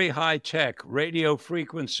 very high tech radio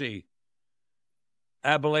frequency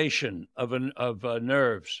ablation of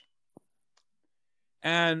nerves.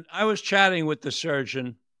 And I was chatting with the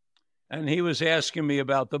surgeon, and he was asking me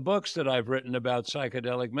about the books that I've written about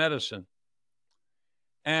psychedelic medicine.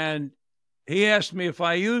 And he asked me if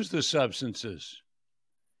I use the substances.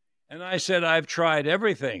 And I said, I've tried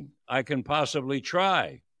everything I can possibly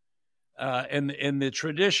try. In the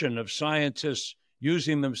tradition of scientists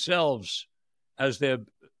using themselves as their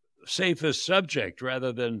safest subject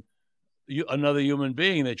rather than another human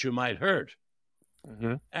being that you might hurt.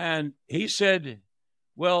 Mm-hmm. And he said,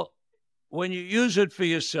 well, when you use it for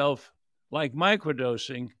yourself, like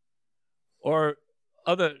microdosing or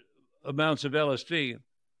other amounts of LSD,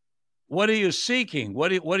 what are you seeking?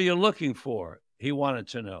 What are you looking for? He wanted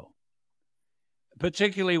to know.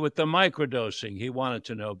 Particularly with the microdosing, he wanted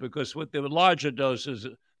to know, because with the larger doses,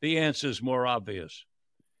 the answer is more obvious.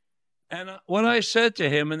 And what I said to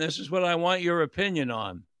him, and this is what I want your opinion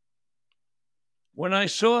on, when I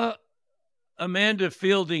saw Amanda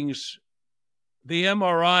Fielding's, the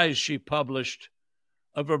MRIs she published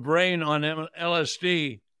of a brain on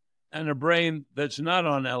LSD and a brain that's not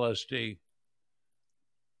on LSD,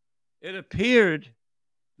 it appeared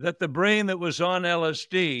that the brain that was on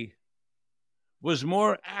LSD was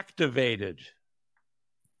more activated.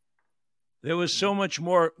 There was so much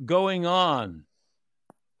more going on,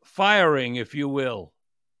 firing, if you will,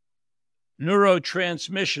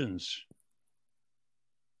 neurotransmissions.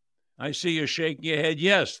 I see you're shaking your head,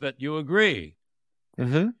 yes, that you agree.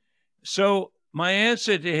 Mm-hmm. So my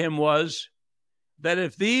answer to him was that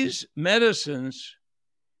if these medicines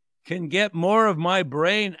can get more of my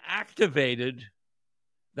brain activated,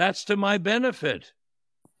 that's to my benefit,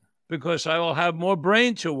 because I will have more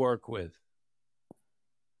brain to work with.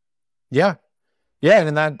 Yeah. Yeah.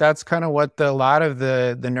 And that's kind of what a lot of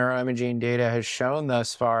the neuroimaging data has shown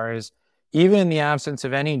thus far, is even in the absence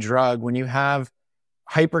of any drug, when you have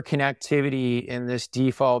hyperconnectivity in this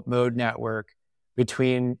default mode network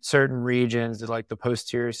between certain regions like the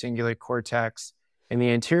posterior cingulate cortex and the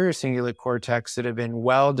anterior cingulate cortex that have been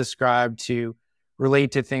well described to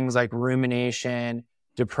relate to things like rumination,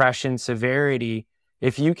 depression severity,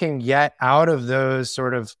 if you can get out of those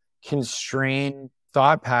sort of constrained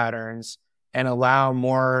thought patterns and allow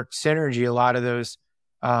more synergy, a lot of those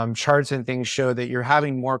charts and things show that you're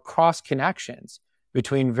having more cross connections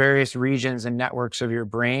between various regions and networks of your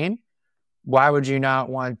brain. Why would you not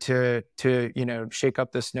want to shake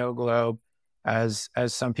up the snow globe, as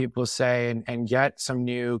some people say, and get some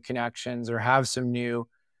new connections or have some new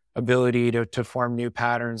ability to form new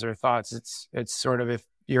patterns or thoughts? It's sort of, if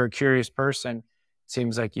you're a curious person, it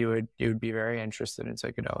seems like you would be very interested in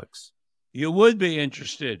psychedelics. You would be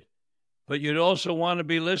interested, but you'd also want to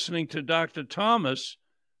be listening to Dr. Thomas,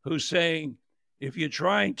 who's saying if you're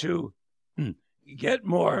trying to get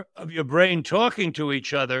more of your brain talking to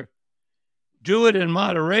each other, do it in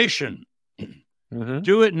moderation. Mm-hmm.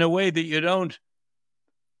 Do it in a way that you don't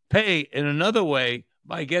pay in another way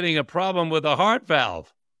by getting a problem with a heart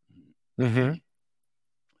valve. Mm-hmm.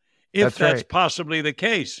 If that's possibly the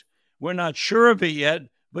case. We're not sure of it yet,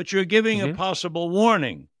 but you're giving a possible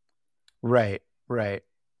warning. Right.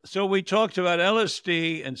 So we talked about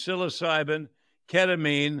LSD and psilocybin,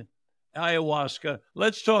 ketamine, ayahuasca.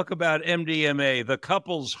 Let's talk about MDMA, the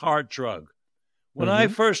couple's heart drug. When I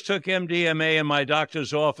first took MDMA in my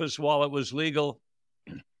doctor's office while it was legal,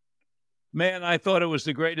 man, I thought it was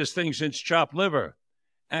the greatest thing since chopped liver.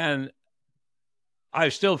 And I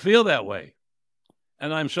still feel that way.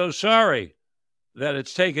 And I'm so sorry that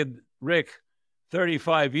it's taken Rick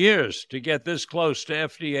 35 years to get this close to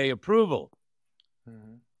FDA approval.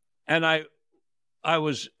 Mm-hmm. And I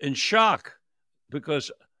was in shock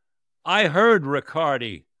because I heard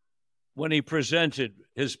Riccardi when he presented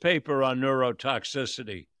his paper on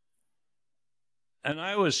neurotoxicity. And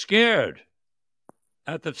I was scared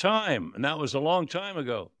at the time, and that was a long time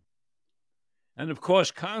ago. And of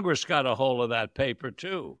course, Congress got a hold of that paper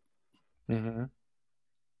too. Mm-hmm.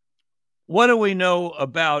 What do we know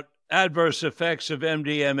about adverse effects of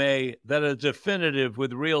MDMA that are definitive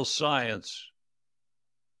with real science?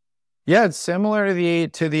 Yeah, it's similar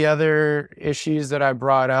to the other issues that I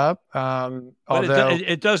brought up. But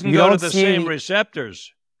it doesn't go to the same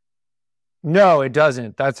receptors. No, it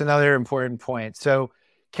doesn't. That's another important point. So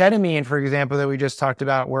ketamine, for example, that we just talked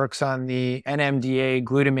about, works on the NMDA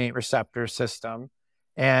glutamate receptor system.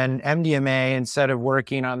 And MDMA, instead of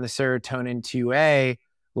working on the serotonin 2A,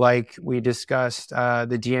 like we discussed,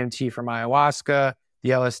 the DMT from ayahuasca, the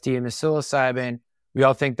LSD, and the psilocybin, we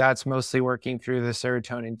all think that's mostly working through the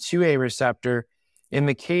serotonin 2A receptor. In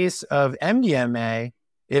the case of MDMA,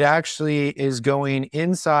 it actually is going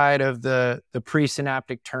inside of the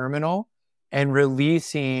presynaptic terminal and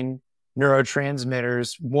releasing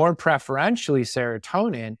neurotransmitters, more preferentially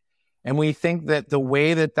serotonin. And we think that the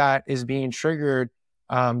way that is being triggered,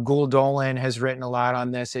 Gould Dolan has written a lot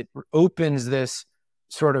on this, it opens this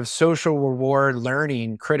sort of social reward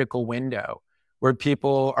learning critical window where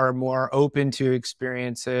people are more open to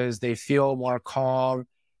experiences, they feel more calm,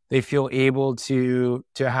 they feel able to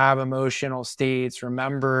have emotional states,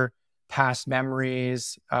 remember past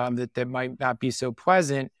memories that might not be so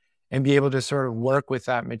pleasant, and be able to sort of work with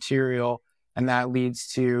that material. And that leads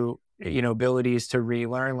to, abilities to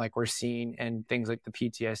relearn, like we're seeing in things like the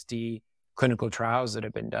PTSD clinical trials that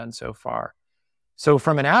have been done so far. So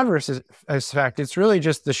from an adverse effect, it's really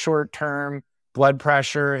just the short-term blood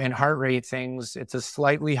pressure and heart rate things. It's a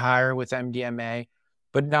slightly higher with MDMA,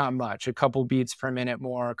 but not much. A couple beats per minute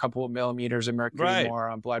more, a couple of millimeters of mercury more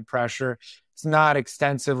on blood pressure. It's not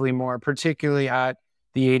extensively more, particularly at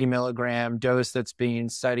the 80 milligram dose that's being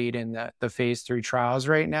studied in the phase 3 trials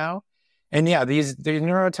right now. And yeah, the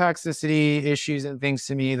neurotoxicity issues and things,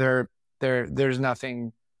 to me, there's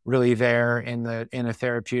nothing really there in a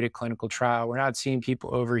therapeutic clinical trial. We're not seeing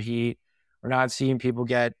people overheat. We're not seeing people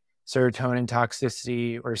get serotonin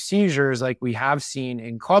toxicity or seizures like we have seen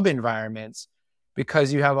in club environments,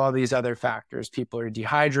 because you have all these other factors. People are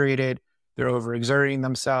dehydrated, they're overexerting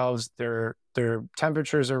themselves, their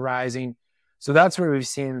temperatures are rising. So that's where we've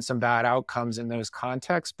seen some bad outcomes in those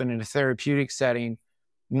contexts. But in a therapeutic setting,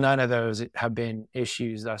 none of those have been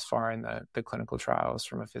issues thus far in the clinical trials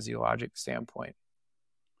from a physiologic standpoint.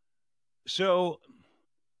 So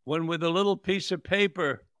when with a little piece of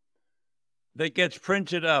paper that gets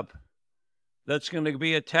printed up, that's going to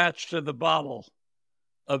be attached to the bottle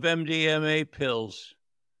of MDMA pills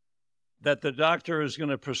that the doctor is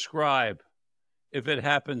going to prescribe, if it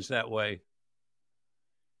happens that way,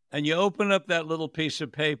 and you open up that little piece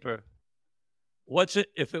of paper, what's it,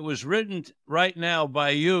 if it was written right now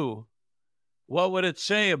by you, what would it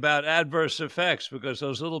say about adverse effects? Because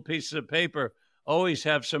those little pieces of paper always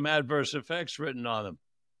have some adverse effects written on them.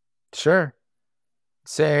 Sure.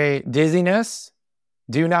 Say dizziness,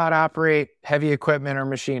 do not operate heavy equipment or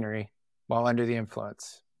machinery while under the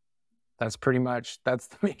influence. That's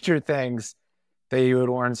the major things that you would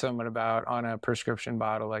warn someone about on a prescription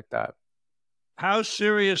bottle like that. How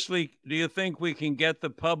seriously do you think we can get the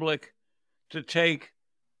public to take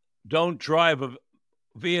don't drive a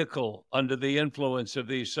vehicle under the influence of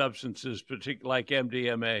these substances, particularly like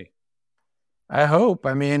MDMA? I hope.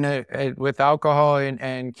 I mean, with alcohol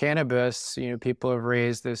and cannabis, people have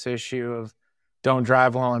raised this issue of don't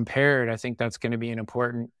drive while impaired. I think that's going to be an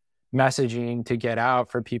important messaging to get out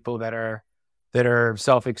for people that are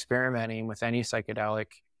self-experimenting with any psychedelic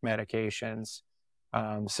medications.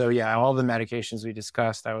 So yeah, all the medications we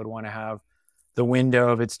discussed, I would want to have the window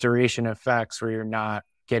of its duration effects where you're not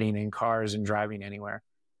getting in cars and driving anywhere.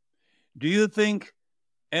 Do you think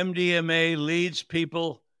MDMA leads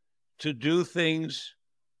people to do things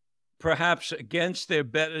perhaps against their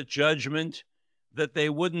better judgment that they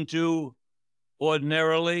wouldn't do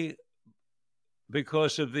ordinarily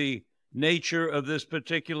because of the nature of this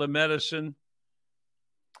particular medicine?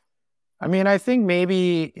 I mean, I think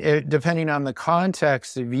maybe depending on the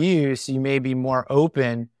context of use, you may be more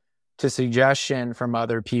open to suggestion from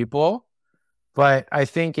other people. But I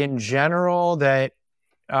think in general that,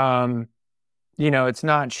 it's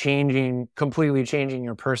not completely changing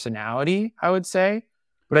your personality, I would say.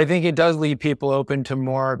 But I think it does leave people open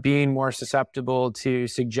to being more susceptible to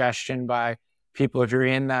suggestion by people. If you're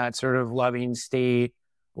in that sort of loving state,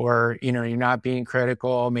 or, you're not being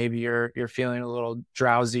critical, maybe you're feeling a little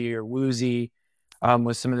drowsy or woozy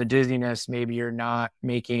with some of the dizziness, maybe you're not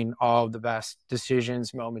making all of the best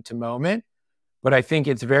decisions moment to moment. But I think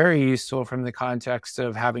it's very useful from the context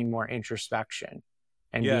of having more introspection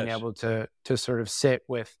and being able to sort of sit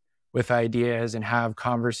with ideas and have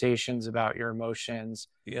conversations about your emotions.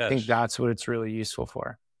 Yes. I think that's what it's really useful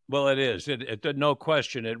for. Well, it is. It no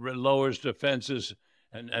question. It lowers defenses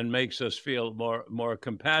and makes us feel more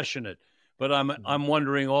compassionate. But I'm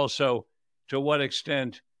wondering also to what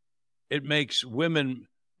extent it makes women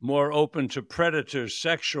more open to predators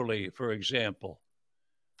sexually, for example.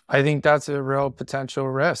 I think that's a real potential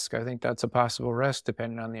risk. I think that's a possible risk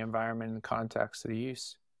depending on the environment and the context of the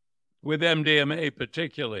use. With MDMA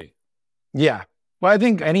particularly. Yeah. Well, I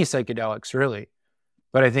think any psychedelics really,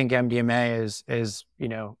 but I think MDMA is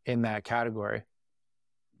in that category.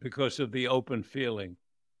 Because of the open feeling.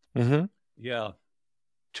 Mm-hmm. Yeah.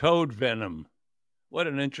 Toad venom. What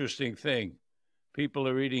an interesting thing. People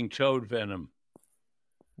are eating toad venom.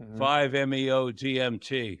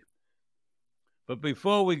 5-MeO-DMT. But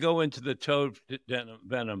before we go into the toad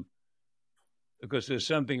venom, because there's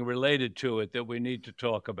something related to it that we need to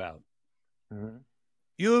talk about. Mm-hmm.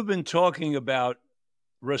 You have been talking about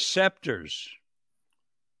receptors,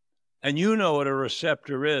 and you know what a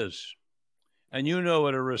receptor is, and you know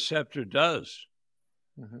what a receptor does.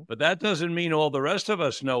 Mm-hmm. But that doesn't mean all the rest of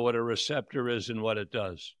us know what a receptor is and what it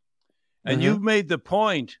does. And you've made the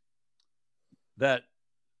point that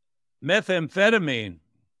methamphetamine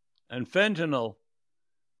and fentanyl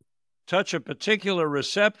touch a particular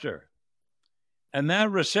receptor, and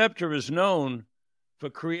that receptor is known for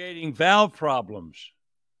creating valve problems.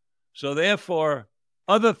 So therefore,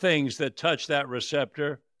 other things that touch that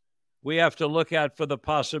receptor we have to look at for the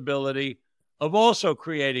possibility of also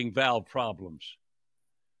creating valve problems.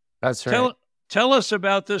 That's right. Tell us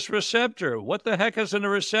about this receptor. What the heck is in a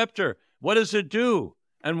receptor? What does it do?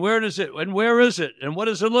 And where is it? And what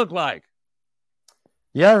does it look like?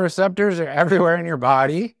 Yeah, receptors are everywhere in your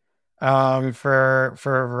body for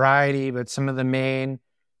a variety, but some of the main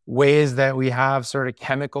ways that we have sort of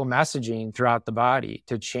chemical messaging throughout the body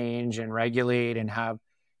to change and regulate and have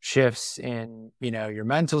shifts in, your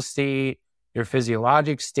mental state, your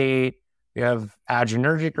physiologic state. You have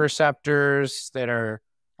adrenergic receptors that are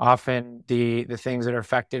often the things that are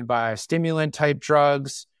affected by stimulant type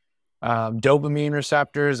drugs. Dopamine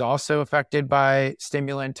receptors also affected by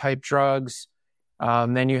stimulant type drugs.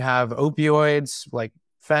 Then you have opioids like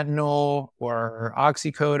fentanyl or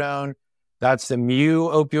oxycodone. That's the mu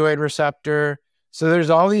opioid receptor. So there's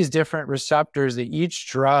all these different receptors that each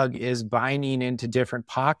drug is binding into different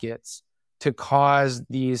pockets to cause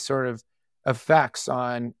these sort of effects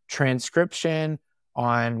on transcription,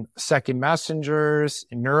 on second messengers,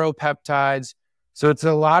 neuropeptides. So it's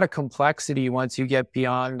a lot of complexity once you get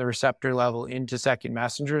beyond the receptor level into second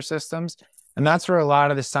messenger systems. And that's where a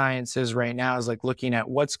lot of the science is right now, is like looking at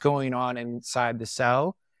what's going on inside the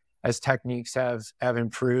cell as techniques have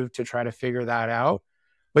improved to try to figure that out.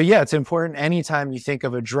 But yeah, it's important anytime you think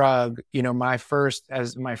of a drug, my first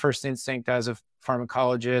instinct as a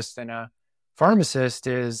pharmacologist and a pharmacist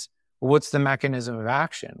is, what's the mechanism of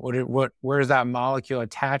action? Where is that molecule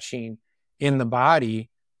attaching in the body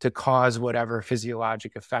to cause whatever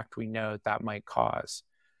physiologic effect we know that might cause?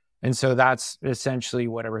 And so that's essentially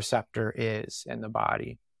what a receptor is in the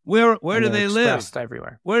body. Where do they live? Expressed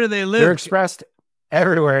everywhere. Where do they live? They're expressed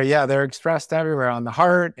everywhere. Yeah, they're expressed everywhere, on the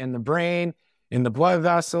heart, in the brain, in the blood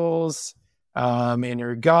vessels, in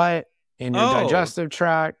your gut, in your digestive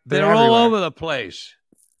tract. They're all over the place.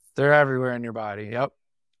 They're everywhere in your body.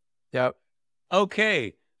 Yep.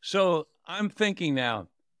 Okay, so I'm thinking now,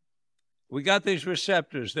 we got these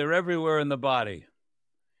receptors. They're everywhere in the body.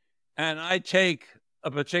 And I take a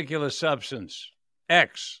particular substance,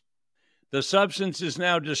 X. The substance is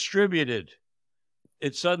now distributed.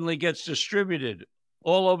 It suddenly gets distributed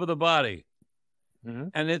all over the body. Mm-hmm.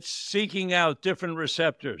 And it's seeking out different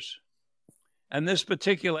receptors. And this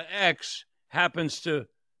particular X happens to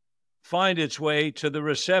find its way to the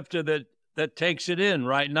receptor that takes it in,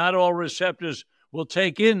 right? Not all receptors will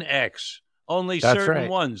take in X. Only certain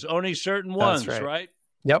ones. Only certain ones, right?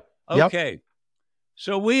 Yep. Okay.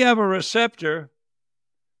 So we have a receptor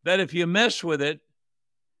that if you mess with it,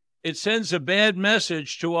 it sends a bad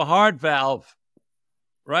message to a heart valve,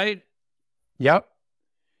 right? Yep.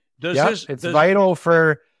 It's vital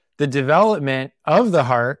for the development of the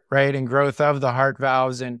heart, right? And growth of the heart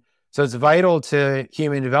valves. And so it's vital to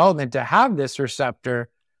human development to have this receptor,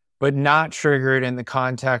 but not triggered in the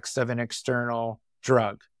context of an external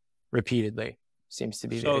drug repeatedly. Seems to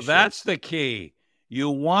be the issue. So that's the key. You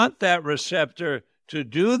want that receptor to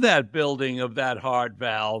do that building of that heart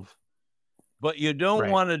valve, but you don't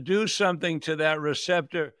want to do something to that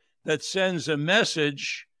receptor that sends a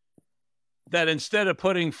message that instead of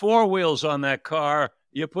putting 4 wheels on that car,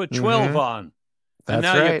 you put 12 on.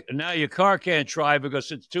 That's and now your car can't drive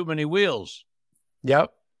because it's too many wheels.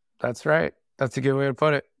 Yep, that's right. That's a good way to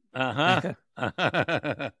put it.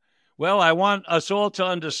 Uh-huh. Well, I want us all to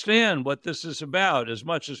understand what this is about as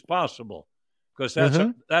much as possible, because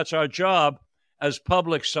that's our job as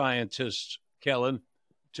public scientists, Kelan,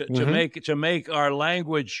 to make our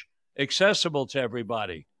language accessible to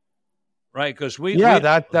everybody, right? Because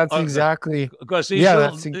that's exactly, because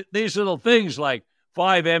these little things like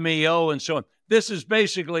 5-MeO and so on. This is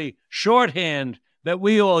basically shorthand that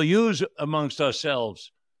we all use amongst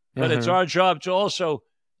ourselves, but it's our job to also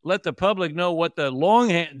let the public know what the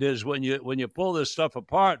longhand is when you pull this stuff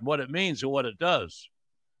apart, what it means and what it does.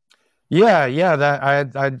 Yeah. That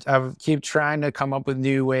I keep trying to come up with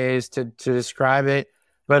new ways to describe it.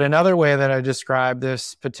 But another way that I describe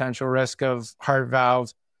this potential risk of heart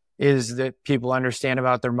valve is that people understand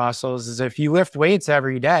about their muscles is if you lift weights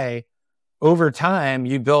every day, over time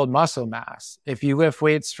you build muscle mass. If you lift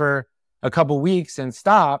weights for a couple weeks and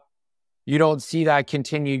stop, you don't see that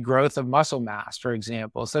continued growth of muscle mass, for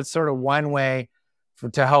example. So that's sort of one way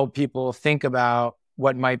to help people think about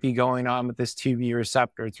what might be going on with this 2B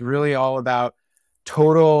receptor. It's really all about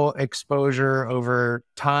total exposure over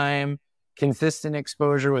time, consistent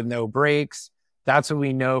exposure with no breaks. That's what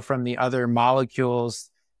we know from the other molecules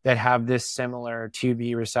that have this similar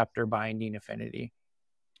 2B receptor binding affinity.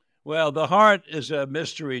 Well, the heart is a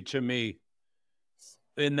mystery to me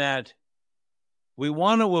in that we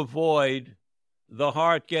want to avoid the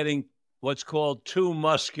heart getting what's called too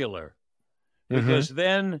muscular, because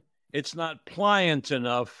then it's not pliant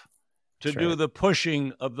enough to do the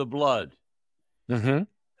pushing of the blood. Mm-hmm.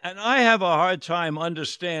 And I have a hard time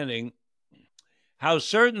understanding how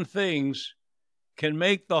certain things can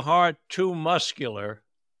make the heart too muscular,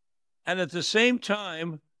 and at the same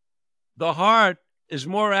time, the heart is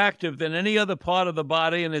more active than any other part of the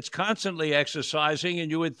body, and it's constantly exercising,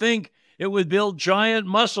 and you would think it would build giant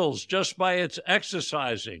muscles just by its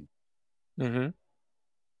exercising. Mm-hmm.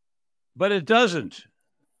 But it doesn't.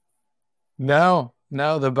 No,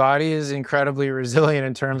 the body is incredibly resilient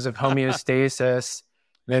in terms of homeostasis.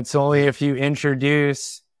 And it's only if you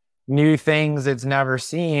introduce new things it's never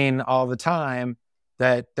seen all the time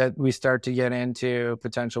that we start to get into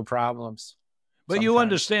potential problems. But sometimes. You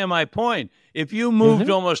understand my point. If you moved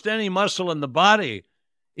almost any muscle in the body,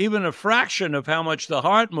 even a fraction of how much the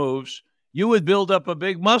heart moves, you would build up a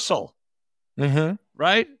big muscle,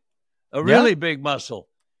 right? A really big muscle.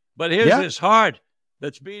 But here's this heart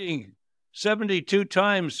that's beating 72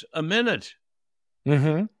 times a minute.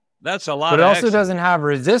 That's a lot. But it also doesn't have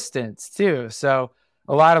resistance too. So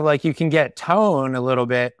a lot of you can get tone a little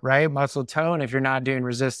bit, right? Muscle tone if you're not doing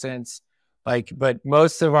resistance. But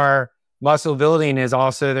most of our muscle building is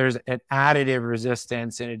also there's an additive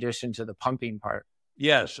resistance in addition to the pumping part.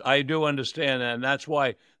 Yes, I do understand that. And that's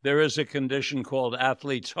why there is a condition called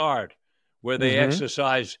athlete's heart, where they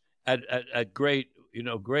exercise at great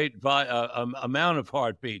amount of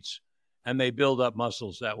heartbeats, and they build up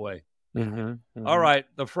muscles that way. All right,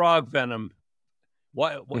 the frog venom.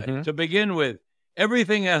 To begin with,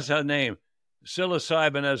 everything has a name.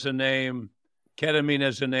 Psilocybin has a name. Ketamine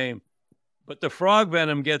has a name. But the frog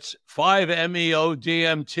venom gets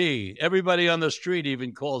 5-MeO-DMT. Everybody on the street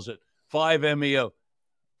even calls it 5-MeO.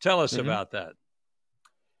 Tell us about that.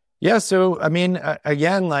 Yeah, so, I mean,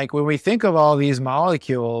 again, when we think of all these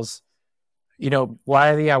molecules,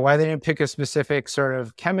 why they didn't pick a specific sort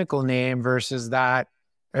of chemical name versus that.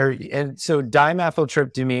 And so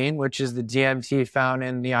dimethyltryptamine, which is the DMT found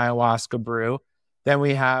in the ayahuasca brew. Then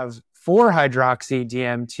we have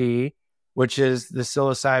 4-hydroxy-DMT, which is the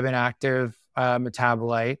psilocybin active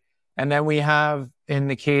metabolite. And then we have, in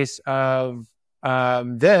the case of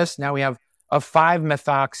now we have a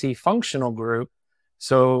 5-methoxy functional group.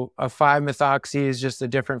 So a 5-methoxy is just a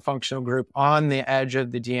different functional group on the edge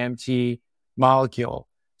of the DMT molecule.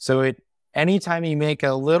 So anytime you make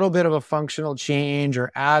a little bit of a functional change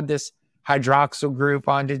or add this hydroxyl group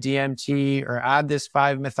onto DMT or add this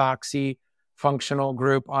 5-methoxy functional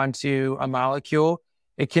group onto a molecule,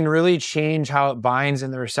 it can really change how it binds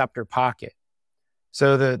in the receptor pocket.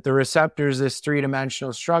 So the receptor is this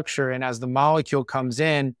 3-dimensional structure, and as the molecule comes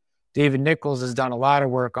in, David Nichols has done a lot of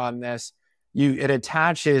work on this, it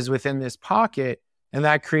attaches within this pocket, and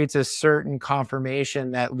that creates a certain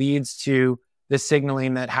conformation that leads to the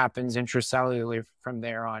signaling that happens intracellularly from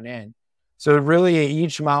there on in. So really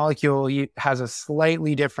each molecule has a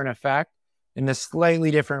slightly different effect in a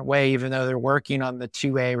slightly different way, even though they're working on the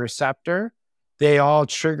 2A receptor. They all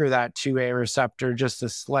trigger that 2A receptor just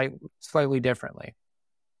slightly differently.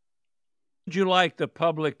 Would you like the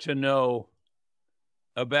public to know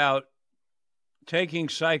about taking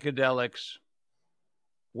psychedelics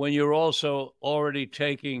when you're also already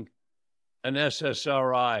taking an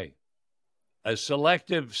SSRI, a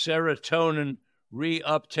selective serotonin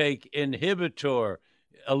reuptake inhibitor,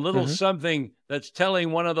 a little something that's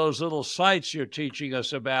telling one of those little sites you're teaching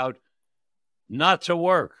us about not to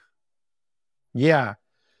work? Yeah.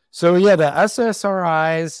 So the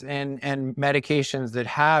SSRIs and medications that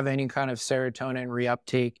have any kind of serotonin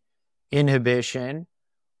reuptake inhibition,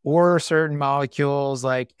 or certain molecules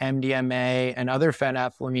like MDMA and other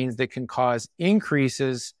phenethylamines that can cause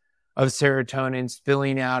increases of serotonin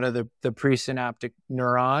spilling out of the presynaptic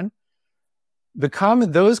neuron.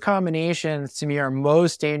 Those combinations to me are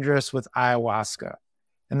most dangerous with ayahuasca.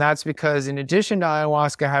 And that's because in addition to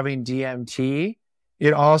ayahuasca having DMT,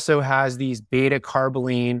 it also has these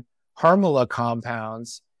beta-carboline harmala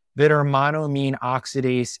compounds that are monoamine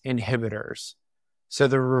oxidase inhibitors. So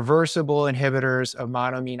the reversible inhibitors of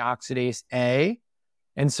monoamine oxidase A.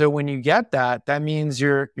 And so when you get that means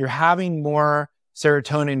you're having more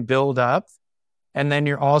serotonin build up, and then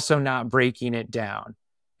you're also not breaking it down.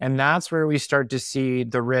 And that's where we start to see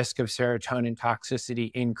the risk of serotonin toxicity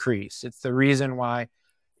increase. It's the reason why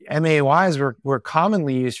MAOIs were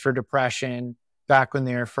commonly used for depression back when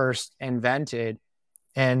they were first invented.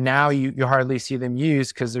 And now you hardly see them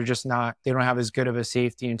used because they don't have as good of a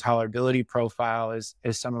safety and tolerability profile as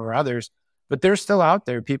some of our others, but they're still out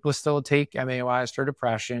there. People still take MAOIs for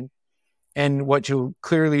depression. And what you'll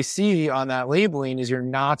clearly see on that labeling is you're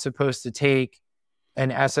not supposed to take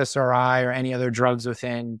an SSRI or any other drugs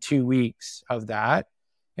within 2 weeks of that.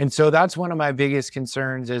 And so that's one of my biggest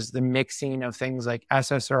concerns is the mixing of things like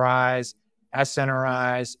SSRIs,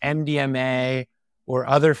 SNRIs, MDMA, or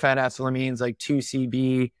other phenethylamines like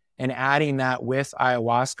 2CB, and adding that with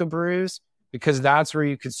ayahuasca brews, because that's where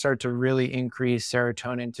you could start to really increase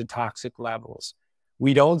serotonin to toxic levels.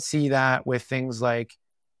 We don't see that with things like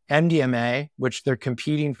MDMA, which they're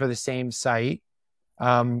competing for the same site,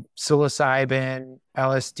 psilocybin,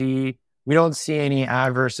 LSD. We don't see any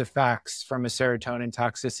adverse effects from a serotonin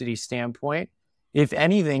toxicity standpoint. If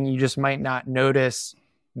anything, you just might not notice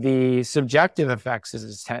the subjective effects as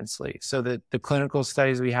intensely. So the clinical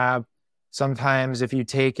studies we have, sometimes if you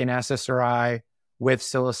take an SSRI with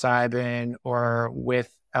psilocybin or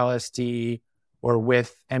with LSD or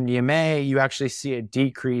with MDMA, you actually see a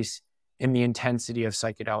decrease in the intensity of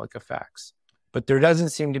psychedelic effects. But there doesn't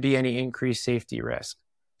seem to be any increased safety risk.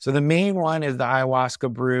 So the main one is the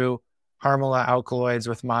ayahuasca brew, harmala alkaloids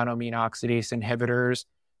with monoamine oxidase inhibitors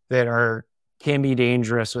that can be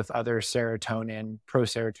dangerous with other serotonin,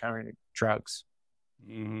 pro-serotonin drugs.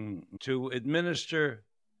 To administer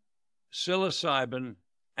psilocybin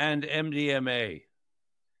and MDMA,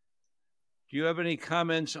 do you have any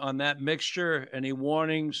comments on that mixture? Any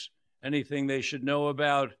warnings? Anything they should know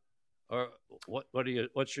about? Or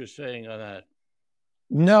what's your saying on that?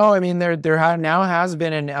 No, I mean, there now has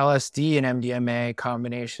been an LSD and MDMA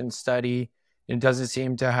combination study. It doesn't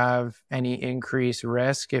seem to have any increased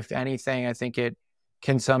risk. If anything, I think it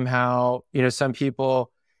can somehow, some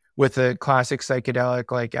people with a classic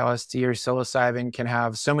psychedelic like LSD or psilocybin can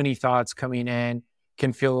have so many thoughts coming in,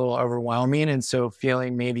 can feel a little overwhelming. And so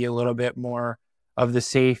feeling maybe a little bit more of the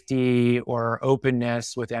safety or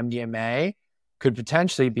openness with MDMA could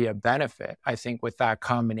potentially be a benefit, I think, with that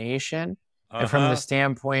combination. And from the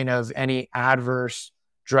standpoint of any adverse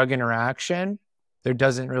drug interaction, there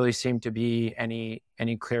doesn't really seem to be any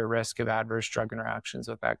clear risk of adverse drug interactions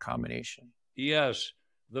with that combination. Yes.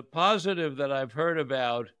 The positive that I've heard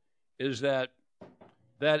about is that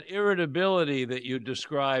irritability that you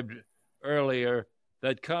described earlier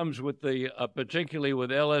that comes with particularly with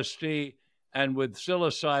LSD and with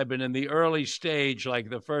psilocybin in the early stage, like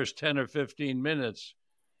the first 10 or 15 minutes,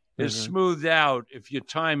 is smoothed out if you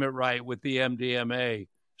time it right with the MDMA,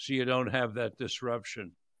 so you don't have that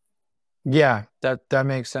disruption. Yeah, that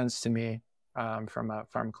makes sense to me from a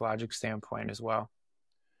pharmacologic standpoint as well.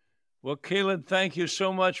 Well, Kelan, thank you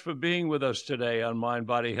so much for being with us today on Mind,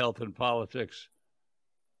 Body, Health, and Politics.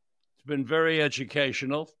 It's been very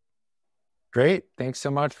educational. Great. Thanks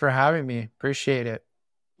so much for having me. Appreciate it.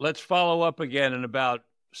 Let's follow up again in about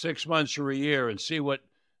 6 months or a year and see what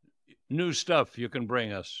new stuff you can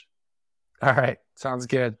bring us. All right. Sounds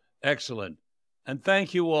good. Excellent. And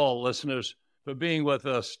thank you all, listeners, for being with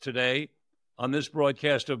us today on this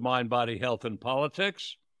broadcast of Mind, Body, Health, and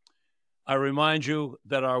Politics. I remind you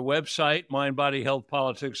that our website,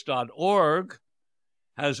 mindbodyhealthpolitics.org,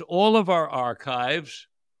 has all of our archives,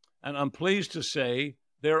 and I'm pleased to say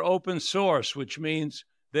they're open source, which means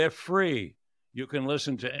they're free. You can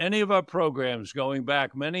listen to any of our programs going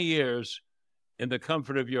back many years in the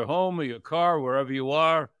comfort of your home or your car, wherever you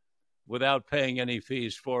are, without paying any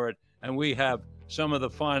fees for it. And we have some of the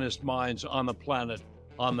finest minds on the planet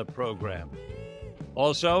on the program.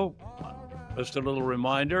 Also, just a little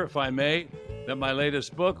reminder, if I may, that my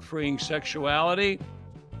latest book, Freeing Sexuality,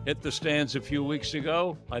 hit the stands a few weeks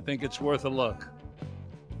ago. I think it's worth a look.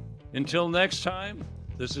 Until next time,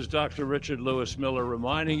 this is Dr. Richard Lewis Miller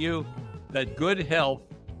reminding you that good health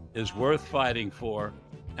is worth fighting for,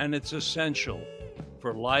 and it's essential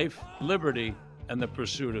for life, liberty, and the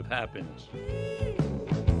pursuit of happiness.